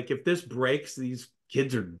glass. Like if this breaks, these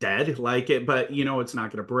kids are dead. Like it, but it's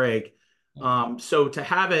not gonna break. So to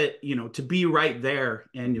have it, to be right there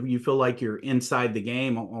and you feel like you're inside the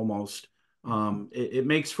game almost, it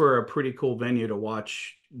makes for a pretty cool venue to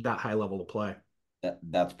watch that high level of play.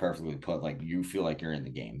 That's perfectly put. Like you feel like you're in the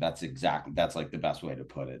game. That's like the best way to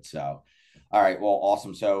put it. So, all right, well,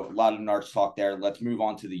 awesome. So a lot of NARCh talk there. Let's move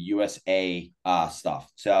on to the USA stuff.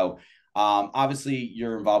 So, obviously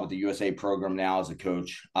you're involved with the USA program now as a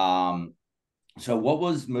coach. So what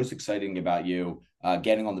was most exciting about you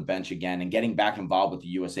getting on the bench again and getting back involved with the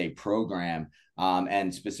USA program,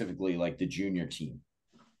 and specifically like the junior team?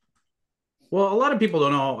 Well, a lot of people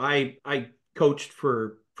don't know. I coached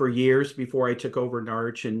for years before I took over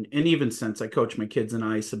NARCh, and even since I coach my kids in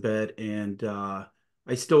ice a bit, and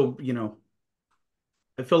I still,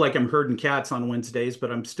 I feel like I'm herding cats on Wednesdays,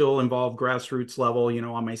 but I'm still involved grassroots level,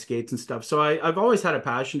 on my skates and stuff. So I've always had a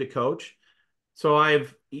passion to coach. So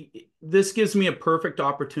this gives me a perfect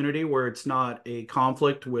opportunity where it's not a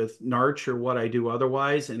conflict with NARCh or what I do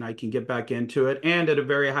otherwise, and I can get back into it and at a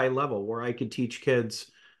very high level where I could teach kids,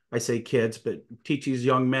 I say kids, but teach these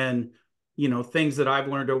young men, things that I've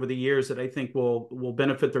learned over the years that I think will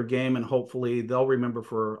benefit their game and hopefully they'll remember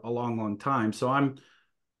for a long, long time. So I'm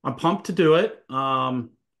pumped to do it. I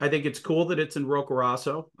think it's cool that it's in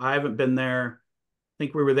Roccaraso. I haven't been there. I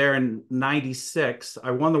think we were there in '96. I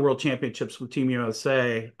won the World Championships with Team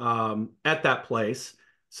USA at that place.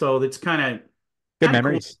 So it's kind of Good kind of cool,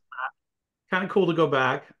 memories. kind of cool to go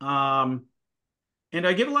back. And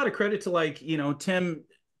I give a lot of credit to like,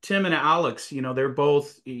 Tim and Alex, they're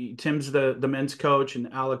both Tim's the men's coach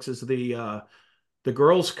and Alex is the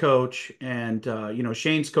girls coach and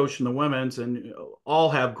Shane's coaching the women's and all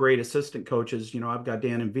have great assistant coaches. I've got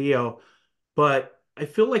Dan and Vio, but I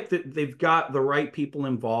feel like that they've got the right people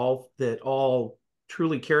involved that all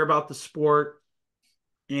truly care about the sport.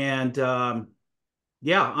 And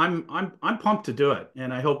yeah, I'm pumped to do it,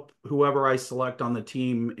 and I hope whoever I select on the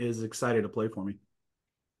team is excited to play for me.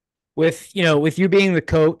 With you being the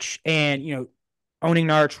coach and owning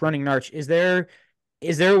NARCh, running NARCh, is there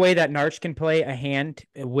a way that NARCh can play a hand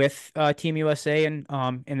with Team USA in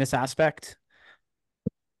this aspect?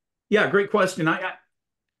 Yeah, great question. I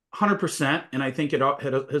 100%, and I think it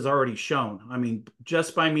has already shown. I mean,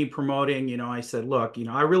 just by me promoting, I said, look,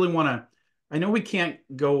 I really want to. I know we can't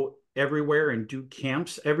go everywhere and do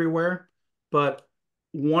camps everywhere, but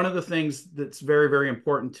one of the things that's very, very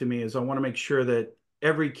important to me is I want to make sure that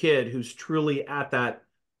every kid who's truly at that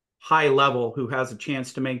high level who has a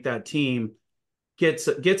chance to make that team gets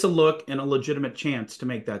a look and a legitimate chance to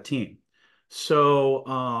make that team. So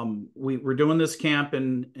we're doing this camp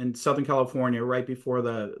in Southern California right before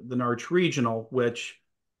the NARCh regional, which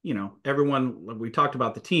everyone we talked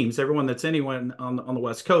about the teams, everyone that's anyone on the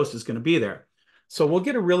West Coast is going to be there. So we'll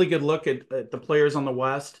get a really good look at the players on the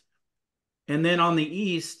West, and then on the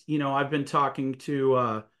East, I've been talking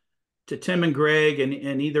to Tim and Greg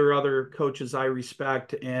and either other coaches I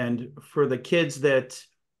respect, and for the kids that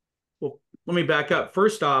well, let me back up.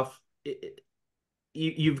 First off,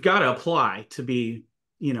 you've got to apply to be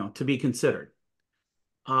considered.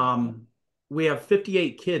 We have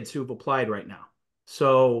 58 kids who've applied right now.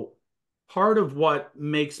 So part of what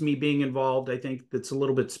makes me being involved, I think that's a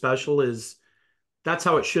little bit special is that's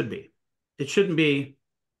how it should be. It shouldn't be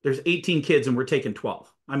there's 18 kids and we're taking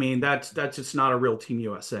 12. I mean, that's just not a real Team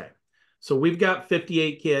USA. So we've got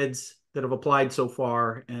 58 kids that have applied so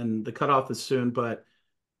far, and the cutoff is soon, but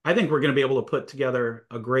I think we're going to be able to put together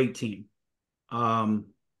a great team. Um,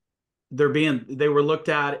 they were looked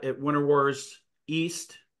at Winter Wars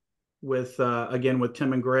East with again with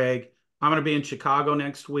Tim and Greg. I'm going to be in Chicago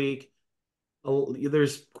next week.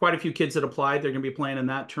 There's quite a few kids that applied. They're going to be playing in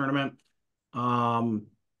that tournament. Um,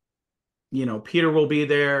 Peter will be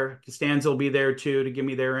there. Costanza will be there too to give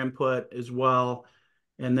me their input as well.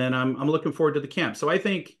 And then I'm looking forward to the camp. So I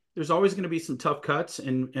think there's always going to be some tough cuts,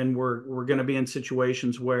 and we're going to be in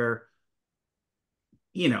situations where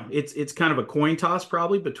it's kind of a coin toss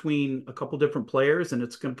probably between a couple different players, and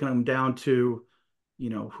it's going to come down to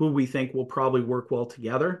who we think will probably work well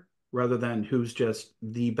together rather than who's just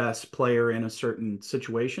the best player in a certain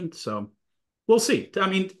situation. So we'll see. I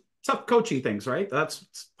mean, tough coaching things, right? That's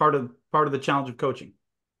part of the challenge of coaching.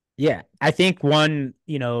 Yeah, I think one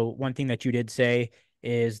thing that you did say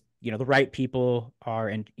is, the right people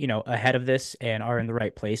are ahead of this and are in the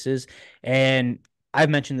right places. And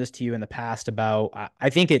I've mentioned this to you in the past about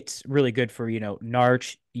I think it's really good for,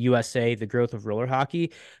 NARCh, USA, the growth of roller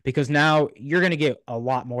hockey, because now you're going to get a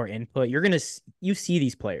lot more input. You see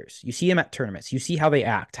these players, you see them at tournaments, you see how they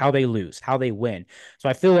act, how they lose, how they win. So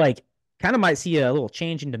I feel like kind of might see a little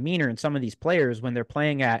change in demeanor in some of these players when they're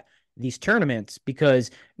playing at these tournaments,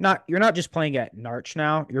 because you're not just playing at NARCh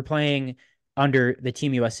now, you're playing under the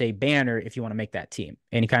Team USA banner if you want to make that team.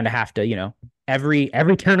 And you kind of have to, every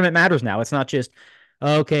tournament matters now. It's not just,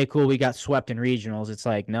 okay, cool, we got swept in regionals. It's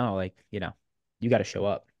like, no, like, you got to show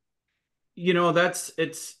up.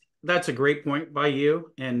 That's a great point by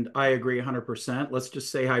you, and I agree 100%. Let's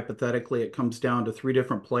just say hypothetically it comes down to three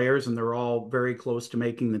different players and they're all very close to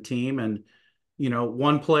making the team, and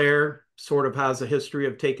one player sort of has a history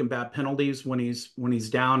of taking bad penalties when he's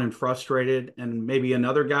down and frustrated, and maybe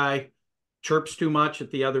another guy chirps too much at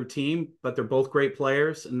the other team, but they're both great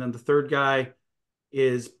players. And then the third guy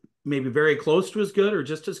is maybe very close to as good or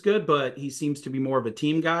just as good, but he seems to be more of a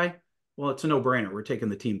team guy. Well, it's a no-brainer. We're taking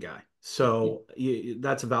the team guy. So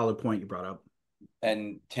that's a valid point you brought up.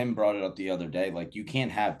 And Tim brought it up the other day. Like, you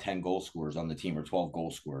can't have 10 goal scorers on the team or 12 goal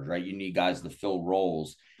scorers, right? You need guys to fill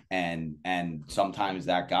roles. And sometimes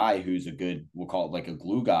that guy who's a good, we'll call it like a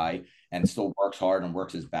glue guy, and still works hard and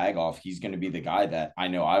works his bag off, he's going to be the guy that I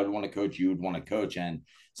know I would want to coach, you would want to coach. And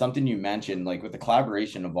something you mentioned, like with the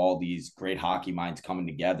collaboration of all these great hockey minds coming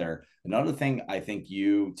together, another thing I think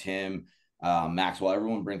you, Tim, Maxwell,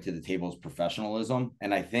 everyone bring to the table is professionalism.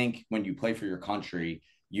 And I think when you play for your country,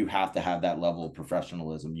 you have to have that level of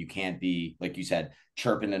professionalism. You can't be, like you said,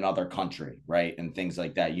 chirping another country, right? And things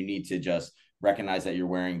like that. You need to just recognize that you're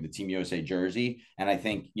wearing the Team USA jersey. And I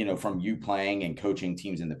think, from you playing and coaching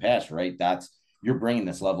teams in the past, right? You're bringing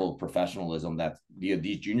this level of professionalism that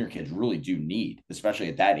these junior kids really do need, especially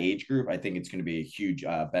at that age group. I think it's going to be a huge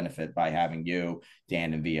benefit by having you,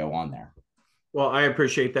 Dan, and Vio on there. Well, I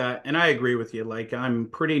appreciate that. And I agree with you. Like, I'm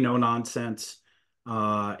pretty no nonsense.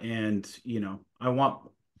 And,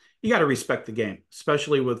 you got to respect the game,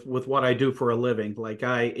 especially with what I do for a living. Like,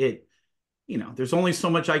 there's only so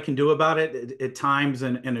much I can do about it at times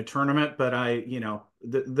in a tournament, but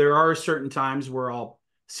there are certain times where I'll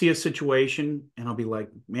see a situation and I'll be like,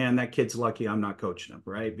 man, that kid's lucky I'm not coaching him,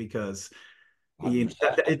 right? Because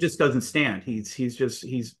it just doesn't stand.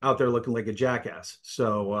 He's out there looking like a jackass.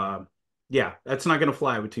 So yeah, that's not going to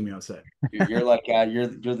fly with Team USA. You're like you're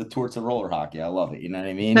the torts of roller hockey. I love it. You know what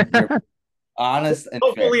I mean? You're honest and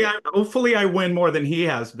fair. Hopefully I win more than he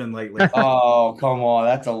has been lately. Oh, come on.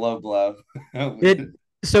 That's a low blow.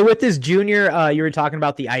 So with this junior, you were talking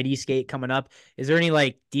about the ID skate coming up. Is there any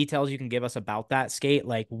like details you can give us about that skate?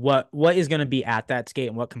 Like what is going to be at that skate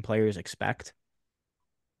and what can players expect?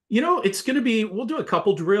 It's going to be, we'll do a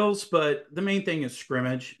couple drills, but the main thing is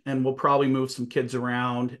scrimmage, and we'll probably move some kids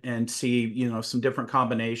around and see, some different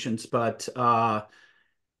combinations. But,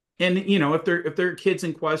 if they're kids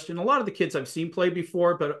in question, a lot of the kids I've seen play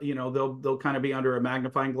before, but, they'll kind of be under a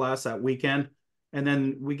magnifying glass that weekend. And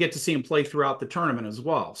then we get to see them play throughout the tournament as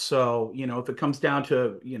well. So, if it comes down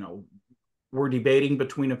to, we're debating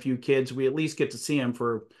between a few kids, we at least get to see them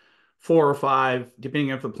for 4 or 5, depending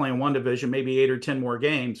if they're playing one division, maybe 8 or 10 more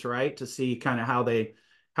games, right? To see kind of how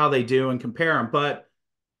they do and compare them. But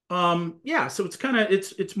yeah, so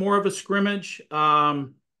it's more of a scrimmage.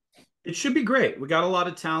 It should be great. We got a lot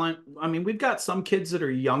of talent. I mean, we've got some kids that are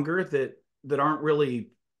younger that aren't really,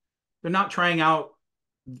 they're not trying out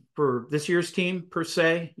for this year's team per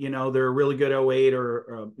se. They're a really good 08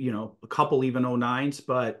 or a couple even 09s,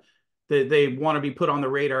 but they want to be put on the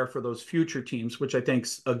radar for those future teams, which I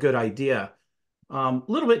think's a good idea. A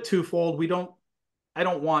little bit twofold. I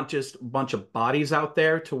don't want just a bunch of bodies out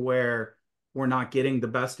there to where we're not getting the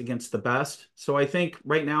best against the best. So I think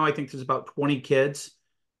right now, I think there's about 20 kids,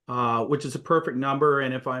 which is a perfect number.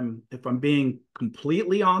 And if I'm being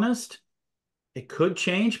completely honest, it could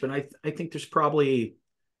change, but I think there's probably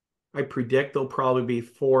I predict there'll probably be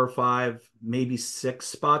 4 or 5, maybe 6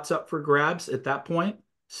 spots up for grabs at that point.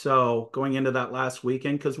 So going into that last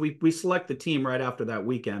weekend, because we select the team right after that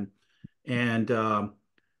weekend, and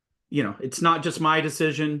it's not just my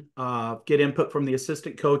decision. Get input from the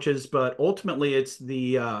assistant coaches, but ultimately it's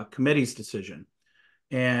the committee's decision.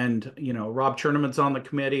 And Rob Cherneman's on the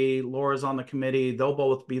committee, Laura's on the committee. They'll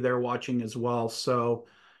both be there watching as well. So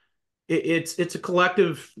it's a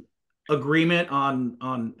collective agreement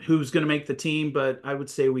on who's going to make the team, but I would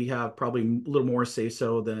say we have probably a little more say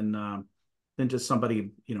so than just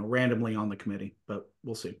somebody randomly on the committee. But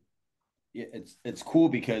we'll see. Yeah, it's cool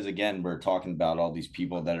because again, we're talking about all these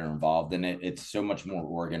people that are involved in it. It's so much more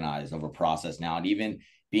organized of a process now, and even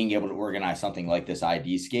being able to organize something like this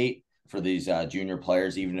ID skate for these junior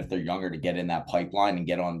players, even if they're younger, to get in that pipeline and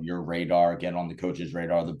get on your radar, get on the coach's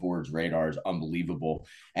radar, the board's radar is unbelievable.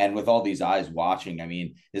 And with all these eyes watching, I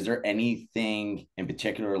mean, is there anything in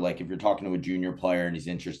particular, like if you're talking to a junior player and he's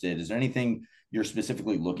interested, is there anything you're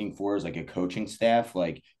specifically looking for as like a coaching staff?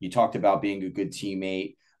 Like you talked about being a good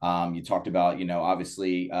teammate. You talked about,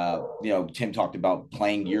 obviously, Tim talked about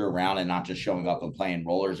playing year round and not just showing up and playing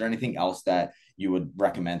rollers. Is there anything else that you would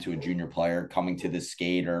recommend to a junior player coming to this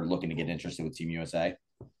skate or looking to get interested with Team USA?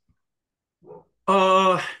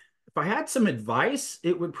 If I had some advice,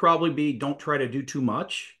 it would probably be don't try to do too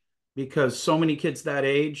much because so many kids that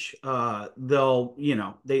age, they'll,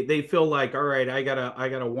 they feel like, all right, I got a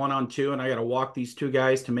 1-on-2 and I got to walk these 2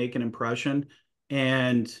 guys to make an impression.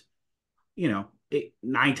 And,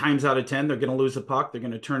 9 times out of 10, they're going to lose the puck. They're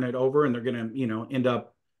going to turn it over and they're going to, end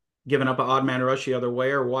up giving up an odd man rush the other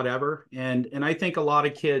way or whatever. And I think a lot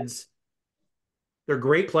of kids, they're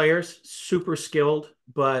great players, super skilled,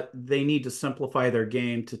 but they need to simplify their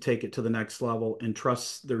game to take it to the next level and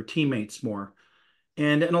trust their teammates more.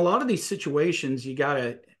 And in a lot of these situations,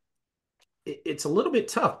 it's a little bit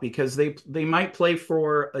tough because they might play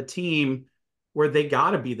for a team where they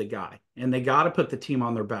got to be the guy and they got to put the team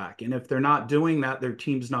on their back. And if they're not doing that, their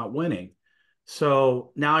team's not winning.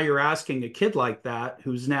 So now you're asking a kid like that,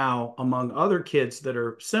 who's now among other kids that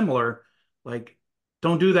are similar, like,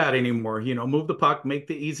 don't do that anymore. Move the puck, make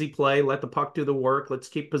the easy play, let the puck do the work. Let's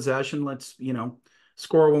keep possession. Let's,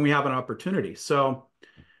 score when we have an opportunity. So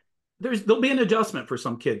there'll be an adjustment for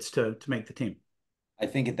some kids to make the team. I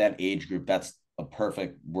think at that age group, that's a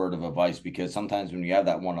perfect word of advice because sometimes when you have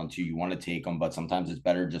that 1-on-2, you want to take them, but sometimes it's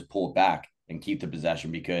better to just pull it back and keep the possession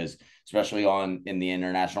because especially in the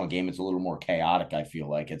international game, it's a little more chaotic. I feel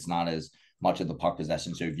like it's not as much of the puck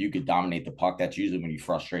possession. So if you could dominate the puck, that's usually when you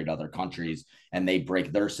frustrate other countries and they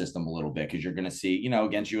break their system a little bit because you're going to see,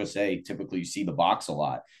 against USA, typically you see the box a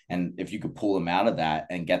lot. And if you could pull them out of that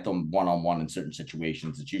and get them one-on-one in certain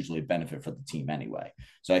situations, it's usually a benefit for the team anyway.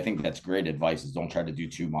 So I think that's great advice is don't try to do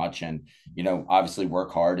too much and, obviously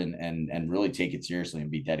work hard and really take it seriously and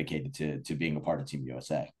be dedicated to being a part of Team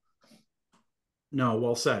USA. No,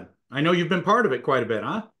 well said. I know you've been part of it quite a bit,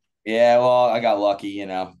 huh? Yeah, well, I got lucky,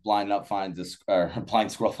 blind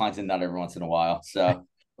squirrel finds a nut every once in a while. So,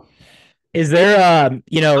 is there,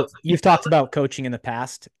 you've talked about coaching in the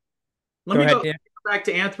past. Let me go back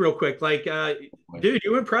to Anth real quick. Like, dude,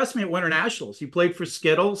 you impressed me at Winter Nationals. You played for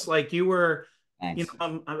Skittles. Like you were, thanks.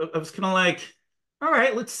 I was kind of like, all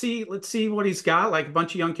right, let's see what he's got. Like a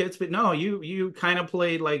bunch of young kids, but no, you kind of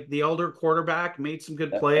played like the elder quarterback, made some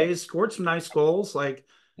good plays, scored some nice goals. Like,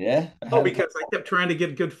 yeah. Because I kept trying to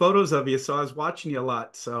get good photos of you, so I was watching you a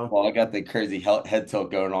lot. So, well, I got the crazy head tilt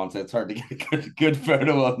going on, so it's hard to get a good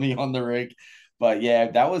photo of me on the rink. But yeah,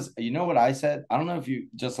 that was, what I said? I don't know if you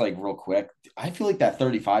just like real quick. I feel like that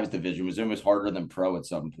 35s division was almost harder than pro at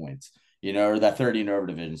some points, or that 30 and over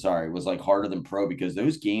division, sorry, was like harder than pro because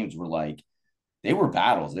those games were like, they were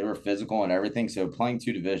battles. They were physical and everything. So playing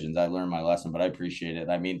 2 divisions, I learned my lesson, but I appreciate it.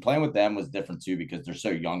 I mean, playing with them was different too because they're so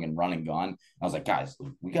young and run and gun. I was like, guys,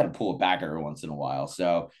 we got to pull it back every once in a while.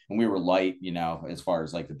 So, and we were light, as far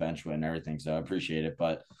as like the bench win and everything. So I appreciate it.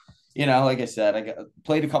 But, like I said,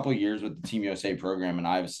 played a couple of years with the Team USA program, and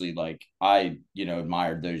obviously, like I,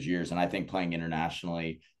 admired those years. And I think playing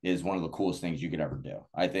internationally is one of the coolest things you could ever do.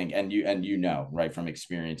 I think, and right from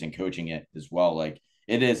experience and coaching it as well, like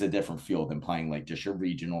it is a different field than playing like just your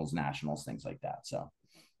regionals, nationals, things like that. So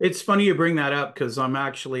it's funny you bring that up because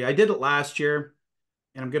I did it last year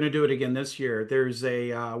and I'm going to do it again this year. There's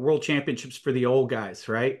a World Championships for the old guys,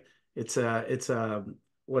 right? It's a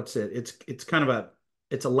what's it? It's kind of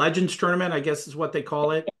a Legends tournament, I guess is what they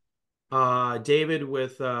call it. David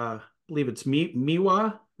with I believe it's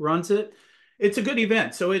Miwa runs it. It's a good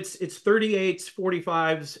event. So it's 38s,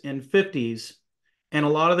 45s, and 50s. And a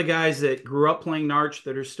lot of the guys that grew up playing NARCh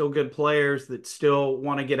that are still good players that still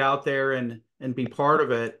want to get out there and be part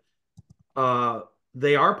of it, uh,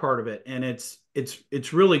 they are part of it. And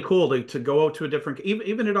it's really cool to go to a different,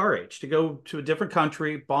 even at our age, to go to a different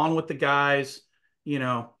country, bond with the guys,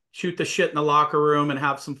 shoot the shit in the locker room and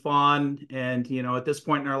have some fun. And at this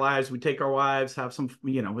point in our lives, we take our wives, have some,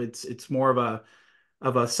 it's more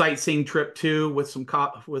of a sightseeing trip too, with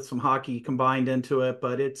some hockey combined into it.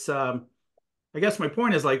 But I guess my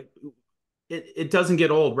point is like it doesn't get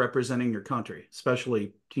old representing your country,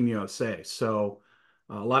 especially Team USA. So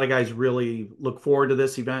a lot of guys really look forward to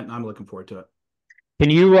this event, and I'm looking forward to it. Can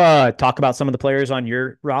you talk about some of the players on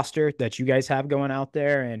your roster that you guys have going out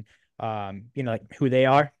there and like who they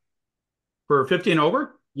are? For 50 and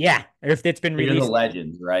over, Yeah, if it's been You're the released.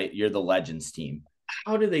 legends, right? You're the legends team.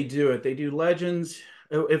 how do they do it? They do Legends.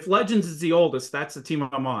 If Legends is the oldest, that's the team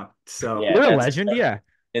I'm on. So Yeah, You're a that's legend, yeah.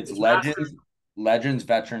 it's it's Masters. legends,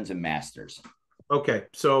 veterans, and masters. Okay,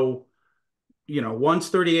 so one's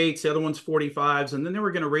 38s, the other one's 45s, and then they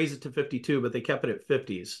were going to raise it to 52, but they kept it at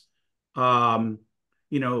 50s. Um,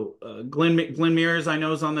 Glenn Mears, I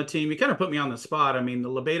know, is on the team. You kind of put me on the spot. I mean, the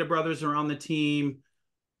LeBeta brothers are on the team.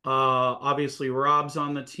 Obviously, Rob's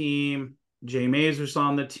on the team. Jay Mazur's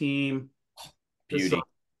on the team. This is, Beauty. off,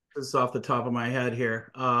 this is off the top of my head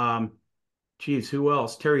here. Geez, who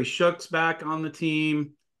else? Terry Shook's back on the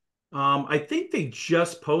team. I think they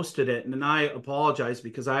just posted it, and I apologize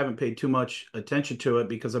because I haven't paid too much attention to it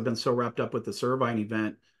because I've been so wrapped up with the Servine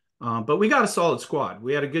event. But we got a solid squad.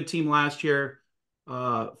 We had a good team last year.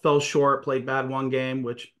 Fell short, played bad one game,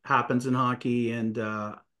 which happens in hockey, and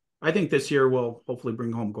I think this year we'll hopefully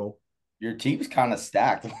bring home gold. Your team's kind of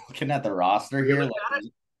stacked. Looking at the roster here, Really? like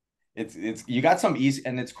it's you got some east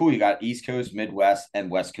and it's cool. You got East Coast, Midwest, and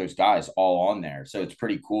West Coast guys all on there. So it's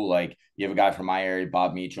pretty cool. Like you have a guy from my area,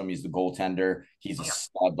 Bob Meacham. He's the goaltender. He's a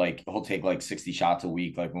stud. Like he'll take like 60 shots a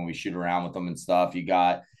week, like when we shoot around with them and stuff. You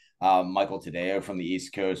got Michael Tadeo from the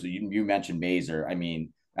East Coast. You mentioned Mazer. I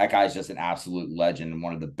mean, that guy's just an absolute legend and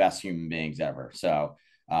one of the best human beings ever. So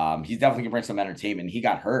he's definitely gonna bring some entertainment. He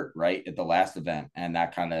got hurt right at the last event, and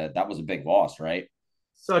that was a big loss, right?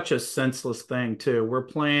 Such a senseless thing too. We're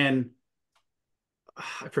playing,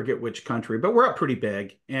 I forget which country, but we're up pretty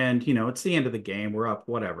big. And, it's the end of the game. We're up,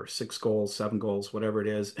 whatever, 6 goals, 7 goals, whatever it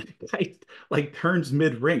is. And the guy like turns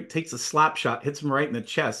mid rink, takes a slap shot, hits him right in the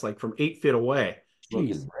chest, like from 8 feet away Broken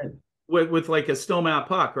Jeez. bread. with like a still mat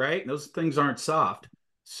puck, right? Those things aren't soft.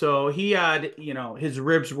 So he had, his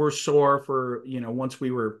ribs were sore for, once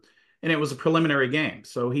we were, and it was a preliminary game.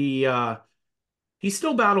 So he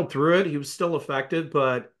still battled through it. He was still effective,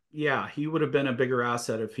 but yeah, he would have been a bigger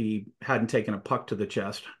asset if he hadn't taken a puck to the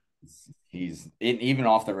chest. He's even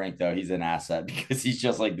off the rink though. He's an asset because he's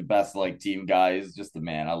just like the best like team guy. He's just the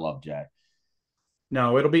man. I love Jack.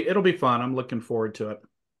 No, it'll be fun. I'm looking forward to it.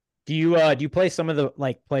 Do you play some of the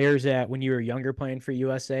like players that when you were younger playing for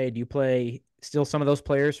USA? Do you play still some of those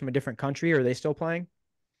players from a different country? Or are they still playing?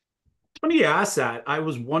 Funny you asked that. I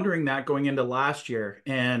was wondering that going into last year,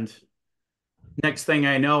 and next thing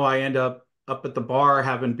I know, I end up at the bar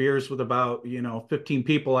having beers with about 15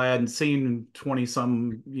 people I hadn't seen in 20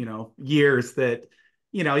 some years. That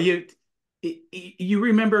you know you you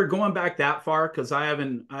remember going back that far because I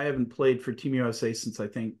haven't played for Team USA since I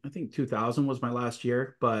think 2000 was my last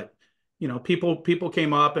year. But people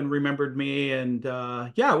came up and remembered me, and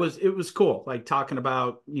yeah, it was cool, like talking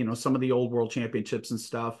about some of the old world championships and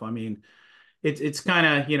stuff. I mean, it's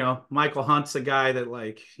kind of Michael Hunt's a guy that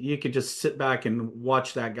like you could just sit back and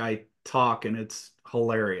watch that guy talk, and it's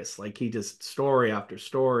hilarious. Like he just story after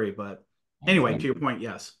story. But anyway, to your point,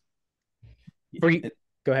 yes. For you,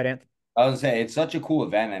 go ahead, Anthony. I was gonna say it's such a cool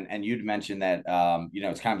event, and you'd mentioned that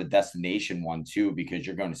it's kind of a destination one too because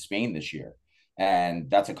you're going to Spain this year, and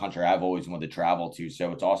that's a country I've always wanted to travel to.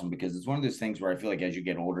 So it's awesome because it's one of those things where I feel like as you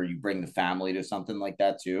get older, you bring the family to something like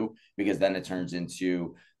that too, because then it turns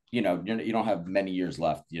into you don't have many years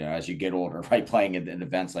left. As you get older, right? Playing in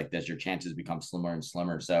events like this, your chances become slimmer and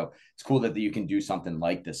slimmer. So it's cool that you can do something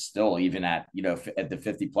like this still, even at at the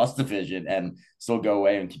 50 plus division, and still go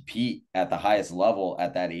away and compete at the highest level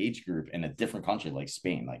at that age group in a different country like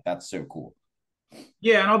Spain. Like that's so cool.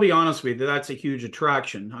 Yeah, and I'll be honest with you, that's a huge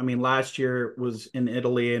attraction. I mean, last year was in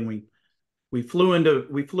Italy, and we flew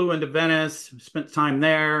into Venice, spent time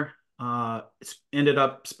there. Ended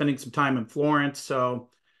up spending some time in Florence. So,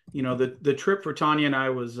 the trip for Tanya and I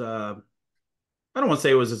was, I don't want to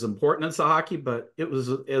say it was as important as the hockey, but it was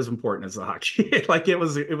as important as the hockey. Like it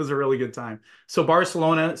was a really good time. So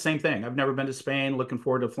Barcelona, same thing. I've never been to Spain. Looking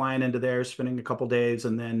forward to flying into there, spending a couple days,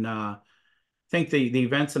 and then I think the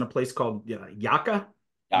event's in a place called Jaca.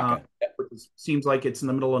 Uh, Yaka. which seems like it's in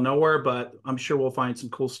the middle of nowhere, but I'm sure we'll find some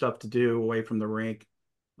cool stuff to do away from the rink,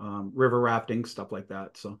 river rafting, stuff like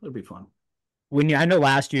that. So it'll be fun. I know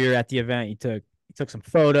last year at the event you took some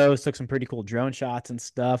photos, took some pretty cool drone shots and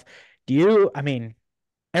stuff. I mean,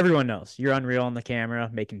 everyone knows you're unreal on the camera,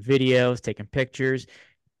 making videos, taking pictures.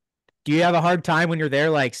 Do you have a hard time when you're there,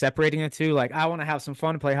 like separating the two? Like, I want to have some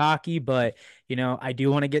fun, play hockey, but I do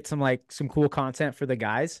want to get some cool content for the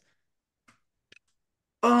guys.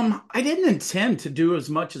 I didn't intend to do as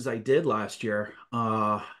much as I did last year.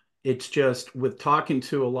 It's just with talking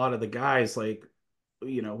to a lot of the guys, like,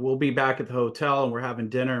 we'll be back at the hotel and we're having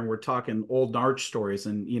dinner and we're talking old NARCh stories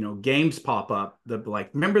and, games pop up that like,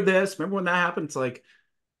 remember this? Remember when that happened? It's like,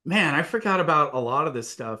 man, I forgot about a lot of this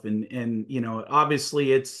stuff. And,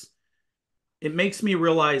 obviously it makes me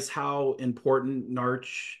realize how important NARCh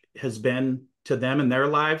has been to them in their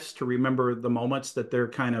lives to remember the moments that they're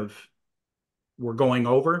kind of were going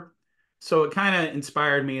over. So it kind of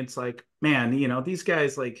inspired me. It's like, man, these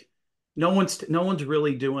guys like no one's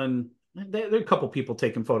really doing. There are a couple people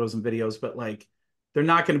taking photos and videos, but like they're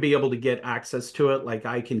not going to be able to get access to it like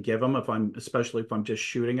I can give them especially if I'm just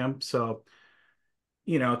shooting them. So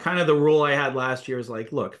kind of the rule I had last year is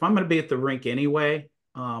like, look, if I'm going to be at the rink anyway,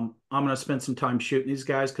 I'm going to spend some time shooting these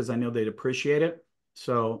guys because I know they'd appreciate it.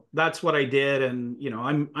 So that's what I did, and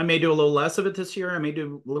I may do a little less of it this year. I may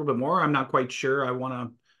do a little bit more. I'm not quite sure. I want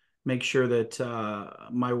to make sure that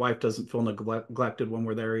my wife doesn't feel neglected when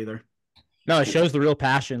we're there either. No, it shows the real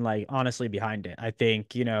passion, like honestly behind it. I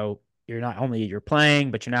think, you're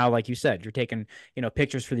playing, but you're now, like you said, you're taking,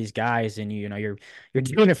 pictures for these guys and you're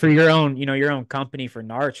doing it for your own company for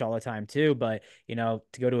NARCh all the time too. But, to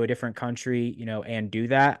go to a different country, and do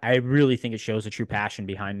that, I really think it shows a true passion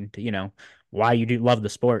behind, why you do love the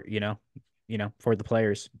sport, for the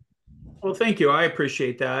players. Well, thank you. I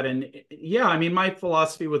appreciate that. And yeah, I mean, my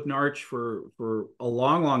philosophy with NARCh for a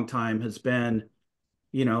long, long time has been,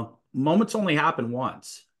 moments only happen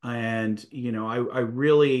once. And, I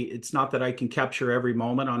really, it's not that I can capture every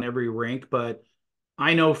moment on every rink, but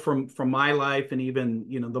I know from my life and even,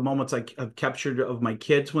 the moments I've captured of my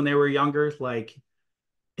kids when they were younger, like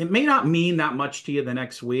it may not mean that much to you the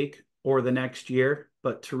next week or the next year,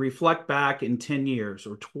 but to reflect back in 10 years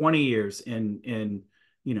or 20 years and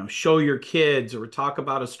show your kids or talk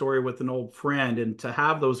about a story with an old friend and to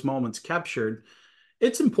have those moments captured,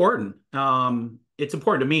 it's important. It's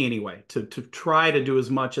important to me anyway, to try to do as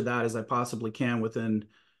much of that as I possibly can within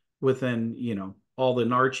all the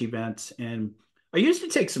NARCh events. And I used to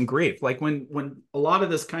take some grief, like when a lot of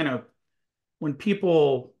this kind of when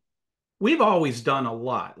people we've always done a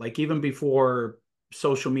lot, like even before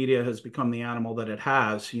social media has become the animal that it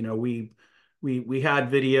has. We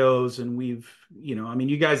had videos and I mean,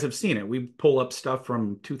 you guys have seen it. We pull up stuff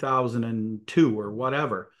from 2002 or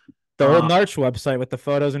whatever. The old NARCh website with the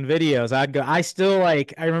photos and videos. I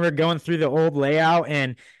remember going through the old layout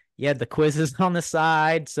and you had the quizzes on the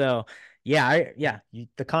side. So yeah,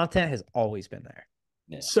 the content has always been there.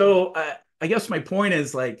 Yeah. So I guess my point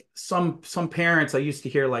is like some parents I used to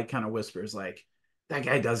hear like kind of whispers like that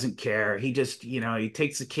guy doesn't care. He just he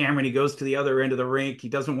takes the camera and he goes to the other end of the rink. He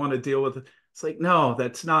doesn't want to deal with it. It's like no,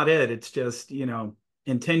 that's not it. It's just in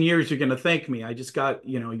 10 years you're going to thank me. I just got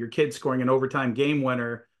your kid scoring an overtime game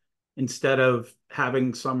winner instead of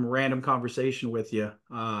having some random conversation with you.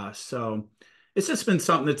 So it's just been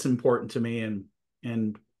something that's important to me,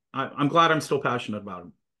 and I'm glad I'm still passionate about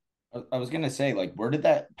it. I was gonna say, like, where did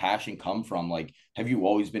that passion come from? Like, have you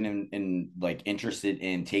always been in like interested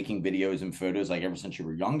in taking videos and photos like ever since you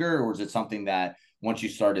were younger, or is it something that once you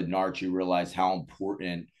started NARCh, you realized how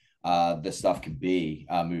important this stuff could be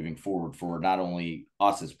moving forward for not only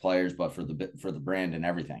us as players, but for the brand and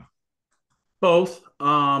everything? Both.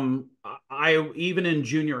 I even in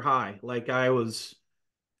junior high, like I was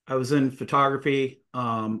in photography.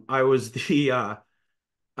 I was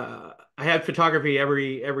I had photography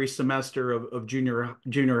every semester of junior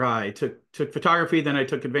high. Took photography, then I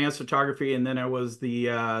took advanced photography, and then I was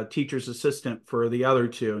the teacher's assistant for the other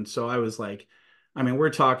two. And so I was like, I mean,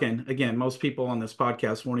 we're talking again. Most people on this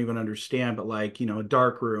podcast won't even understand, but like a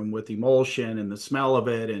dark room with emulsion and the smell of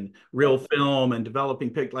it, and real film and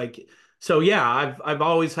developing like. So yeah, I've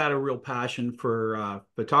always had a real passion for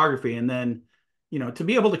photography, and then to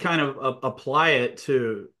be able to kind of apply it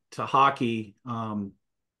to hockey.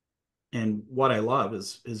 and what I love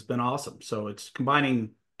has been awesome. So it's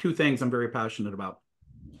combining two things I'm very passionate about.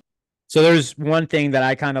 So there's one thing that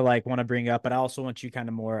I kind of like want to bring up, but I also want you kind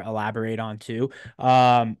of more elaborate on too.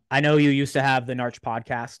 I know you used to have the NARCh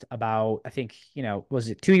podcast about, I think, was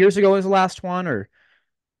it 2 years ago was the last one or?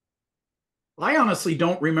 I honestly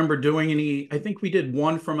don't remember doing any. I think we did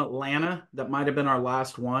one from Atlanta. That might have been our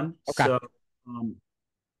last one. Okay. So, um,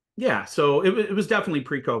 yeah, so it was definitely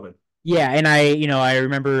pre-COVID. Yeah, and I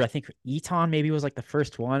remember I think Eton maybe was like the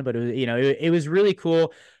first one, but it was really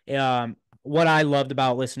cool. What I loved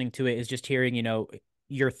about listening to it is just hearing,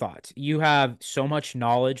 your thoughts. You have so much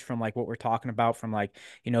knowledge from like what we're talking about from like,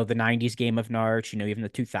 the 90s game of NARCh, even the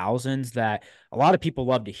 2000s that a lot of people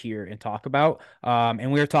love to hear and talk about.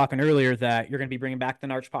 And we were talking earlier that you're going to be bringing back the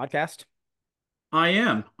NARCh podcast. I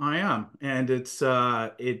am, and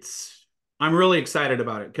I'm really excited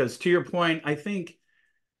about it because to your point, I think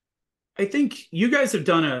you guys have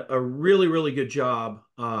done a really, really good job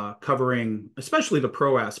covering, especially the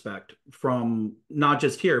pro aspect from not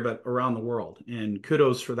just here, but around the world. And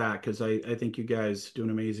kudos for that, because I think you guys do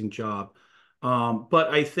an amazing job. But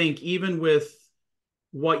I think even with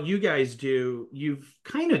what you guys do, you've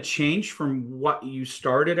kind of changed from what you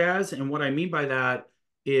started as. And what I mean by that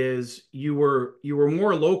is you were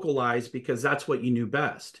more localized because that's what you knew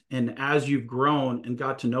best. And as you've grown and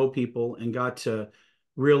got to know people and got to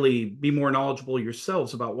really be more knowledgeable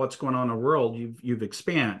yourselves about what's going on in the world, you've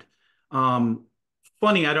expanded. Um,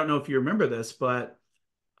 Funny, I don't know if you remember this, but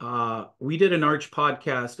we did an Arch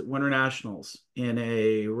podcast at Winter Nationals in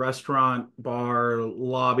a restaurant bar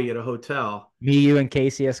lobby at a hotel, Me, you, and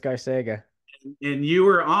Casey Escarcega. and you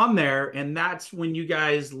were on there, and that's when you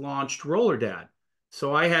guys launched Roller Dad.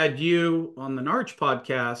 So I had you on the Narch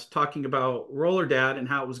podcast talking about Roller Dad and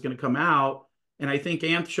how it was going to come out. And I think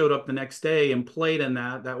Anth showed up the next day and played in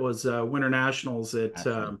that. That was Winter Nationals at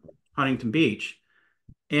Huntington Beach.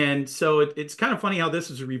 And so it's kind of funny how this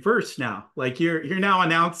is reversed now. Like you're now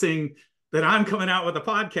announcing that I'm coming out with a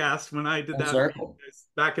podcast when I did Full that circle.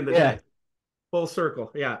 back in the Yeah. day. Full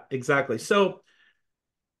circle. Yeah, exactly. So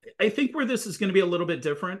I think where this is going to be a little bit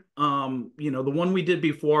different. The one we did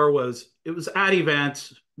before it was at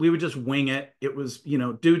events. We would just wing it. It was,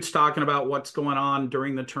 dudes talking about what's going on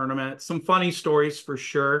during the tournament. Some funny stories for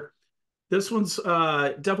sure. This one's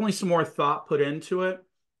definitely some more thought put into it.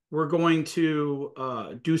 We're going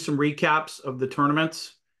to do some recaps of the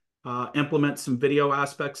tournaments, implement some video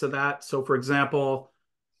aspects of that. So, for example,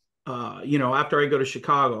 after I go to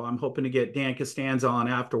Chicago, I'm hoping to get Dan Costanza on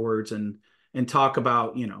afterwards and talk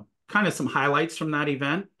about, kind of some highlights from that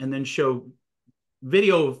event, and then show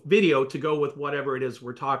video to go with whatever it is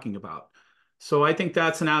we're talking about. So I think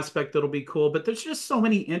that's an aspect that'll be cool. But there's just so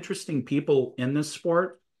many interesting people in this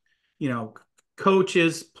sport, you know,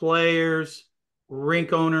 coaches, players,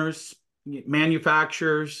 rink owners,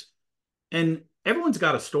 manufacturers, and everyone's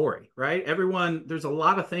got a story, right? There's a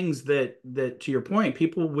lot of things that to your point,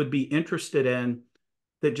 people would be interested in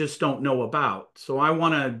that just don't know about. So I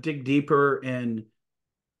want to dig deeper and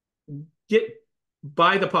get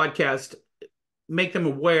by the podcast, make them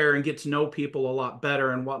aware and get to know people a lot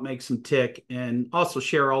better and what makes them tick, and also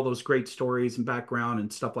share all those great stories and background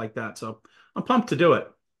and stuff like that. So I'm pumped to do it.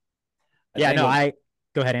 I Yeah, think no, it'll I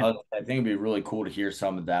go ahead, Ant. I think it'd be really cool to hear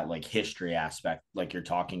some of that like history aspect, like you're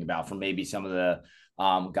talking about, from maybe some of the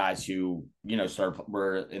guys who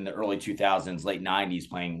were in the early 2000s, late 90s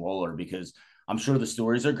playing roller, because I'm sure the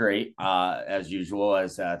stories are great as usual,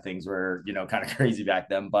 as things were kind of crazy back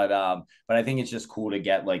then. But I think it's just cool to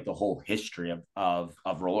get like the whole history of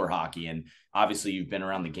roller hockey, and obviously you've been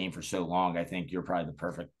around the game for so long. I think you're probably the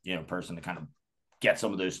perfect person to kind of get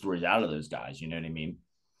some of those stories out of those guys. You know what I mean?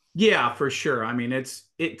 Yeah, for sure. I mean, it's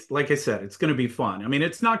like I said, it's going to be fun. I mean,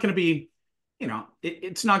 it's not going to be,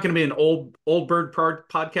 it's not going to be an old bird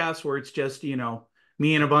podcast where it's just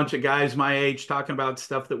me and a bunch of guys my age talking about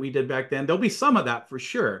stuff that we did back then. There'll be some of that for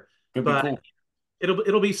sure, Could be but cool.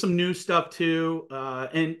 it'll be some new stuff too,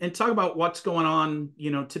 and talk about what's going on,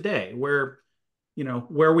 today, where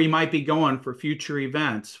we might be going for future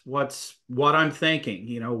events. What I'm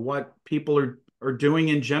thinking, what people are doing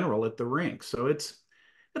in general at the rink. So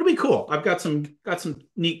it'll be cool. I've got some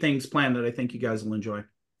neat things planned that I think you guys will enjoy.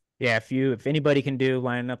 Yeah, if anybody can do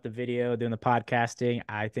lining up the video, doing the podcasting,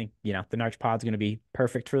 I think the Narch Pod's going to be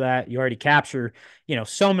perfect for that. You already capture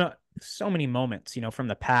so many moments from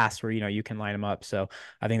the past where you can line them up. So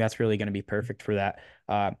I think that's really going to be perfect for that.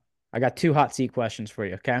 I got two hot seat questions for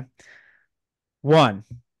you. Okay, one,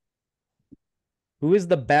 who is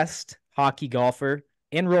the best hockey golfer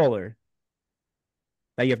in roller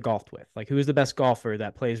that you have golfed with? Like, who is the best golfer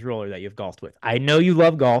that plays roller that you've golfed with? I know you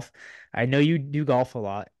love golf. I know you do golf a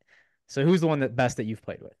lot. So who's the one that best that you've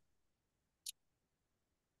played with?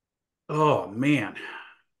 Oh man,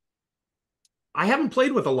 I haven't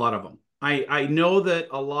played with a lot of them. I know that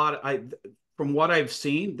a lot. I From what I've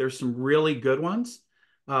seen, there's some really good ones.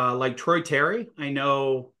 Like Troy Terry, I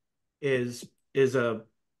know is a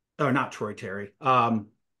oh not Troy Terry,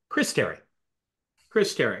 Chris Terry.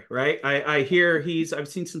 Chris Terry, right? I hear I've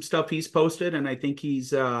seen some stuff he's posted, and I think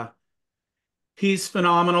he's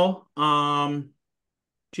phenomenal.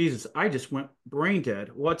 Jesus, I just went brain dead.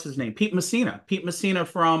 What's his name? Pete Messina. Pete Messina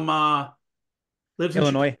from lives in Chicago.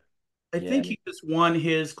 Illinois. I Yeah, think he just won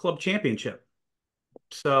his club championship.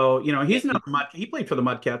 So, yeah, he's not he played for the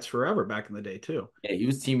Mudcats forever back in the day too. yeah, he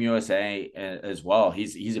was Team USA as well.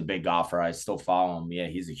 He's a big golfer. I still follow him. Yeah,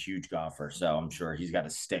 he's a huge golfer. So I'm sure he's got a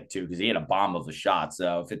stick too because he had a bomb of a shot.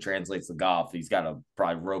 So if it translates to golf, he's got to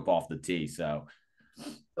probably rope off the tee. So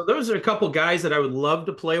So those are a couple guys that I would love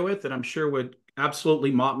to play with that I'm sure would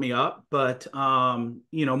absolutely mop me up. But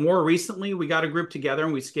more recently we got a group together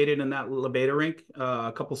and we skated in that Lebeda rink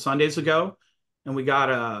a couple Sundays ago, and we got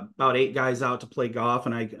about 8 guys out to play golf,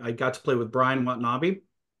 and I got to play with Brian Watanabe,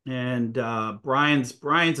 and Brian's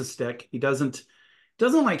a stick. He doesn't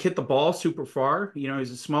like hit the ball super far.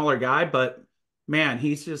 He's a smaller guy, but man,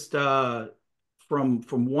 he's just from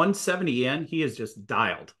 170 in, he is just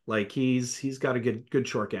dialed. Like he's got a good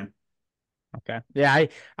short game. Okay. Yeah,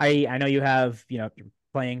 I know you have, you're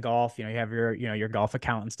playing golf, you have your golf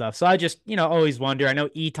account and stuff. So I just, always wonder. I know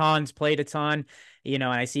Eton's played a ton, and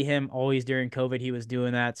I see him always during COVID, he was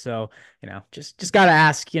doing that. So, just gotta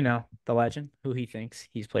ask, the legend who he thinks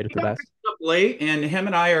he's played with He the got best. picked up late, and him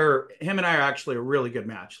and I are actually a really good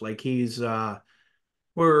match. Like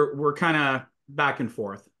we're kind of back and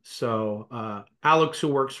forth. So Alex, who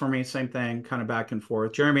works for me, same thing, kind of back and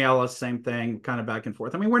forth. Jeremy Ellis, same thing, kind of back and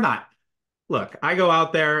forth. I mean, we're not. Look, I go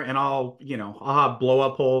out there and I'll have blow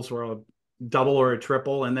up holes where I'll double or a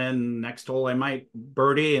triple, and then next hole I might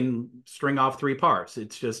birdie and string off 3 pars.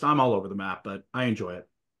 It's just I'm all over the map, but I enjoy it.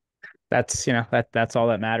 That's that's all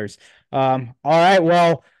that matters. All right,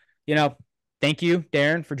 well, you know, thank you,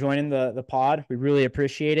 Daryn, for joining the pod. We really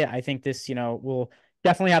appreciate it. I think this, we'll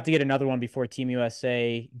definitely have to get another one before Team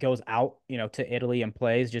USA goes out, to Italy and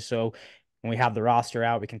plays, just so when we have the roster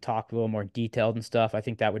out, we can talk a little more detailed and stuff. I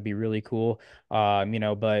think that would be really cool. But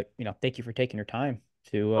thank you for taking your time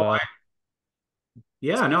to Oh,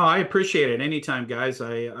 yeah, no, I appreciate it. Anytime, guys.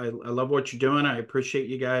 I love what you're doing. I appreciate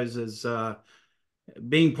you guys as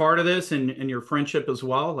being part of this, and your friendship as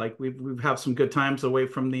well. Like we've have some good times away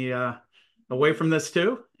from this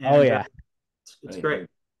too, oh and yeah. it's great.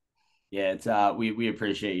 yeah, it's we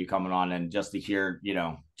appreciate you coming on and just to hear,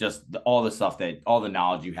 just all the stuff that all the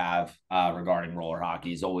knowledge you have regarding roller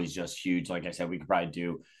hockey is always just huge. Like I said, we could probably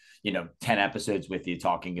do, 10 episodes with you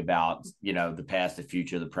talking about, the past, the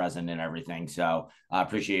future, the present, and everything. So I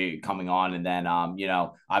appreciate you coming on. And then,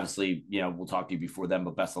 obviously, we'll talk to you before then,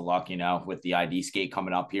 but best of luck, with the ID skate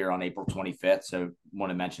coming up here on April 25th. So want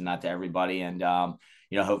to mention that to everybody. And,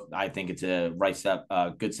 I think it's a right step, a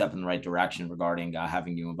good step in the right direction regarding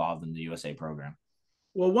having you involved in the USA program.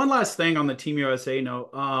 Well, one last thing on the Team USA note.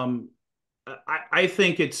 I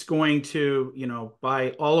think it's going to, by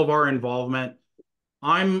all of our involvement,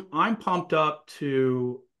 I'm pumped up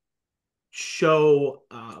to show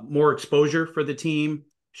more exposure for the team,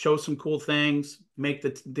 show some cool things, make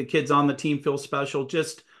the kids on the team feel special.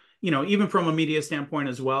 Just even from a media standpoint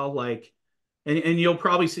as well. Like, and you'll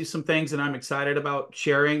probably see some things that I'm excited about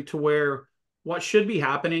sharing to where what should be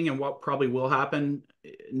happening and what probably will happen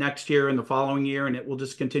next year and the following year, and it will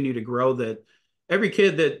just continue to grow. That every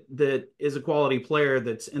kid that is a quality player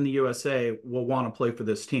that's in the USA will want to play for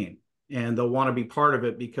this team, and they'll want to be part of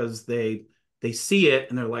it because they see it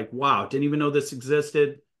and they're like, wow, didn't even know this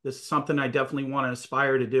existed. This is something I definitely want to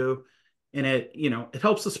aspire to do. And it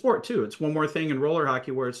helps the sport too. It's one more thing in roller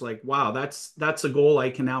hockey where it's like, wow, that's a goal I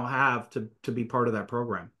can now have to be part of that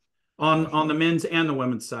program on the men's and the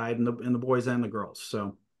women's side, and the boys and the girls.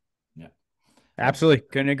 So Yeah, Absolutely.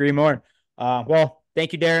 Couldn't agree more. Well,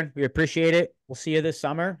 thank you, Daryn. We appreciate it. We'll see you this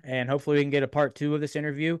summer, and hopefully we can get a part 2 of this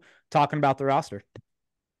interview talking about the roster.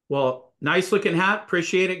 well, nice looking hat.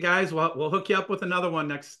 Appreciate it, guys. We'll hook you up with another one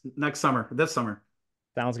next summer, this summer.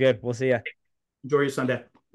 Sounds good. We'll see you. Enjoy your Sunday.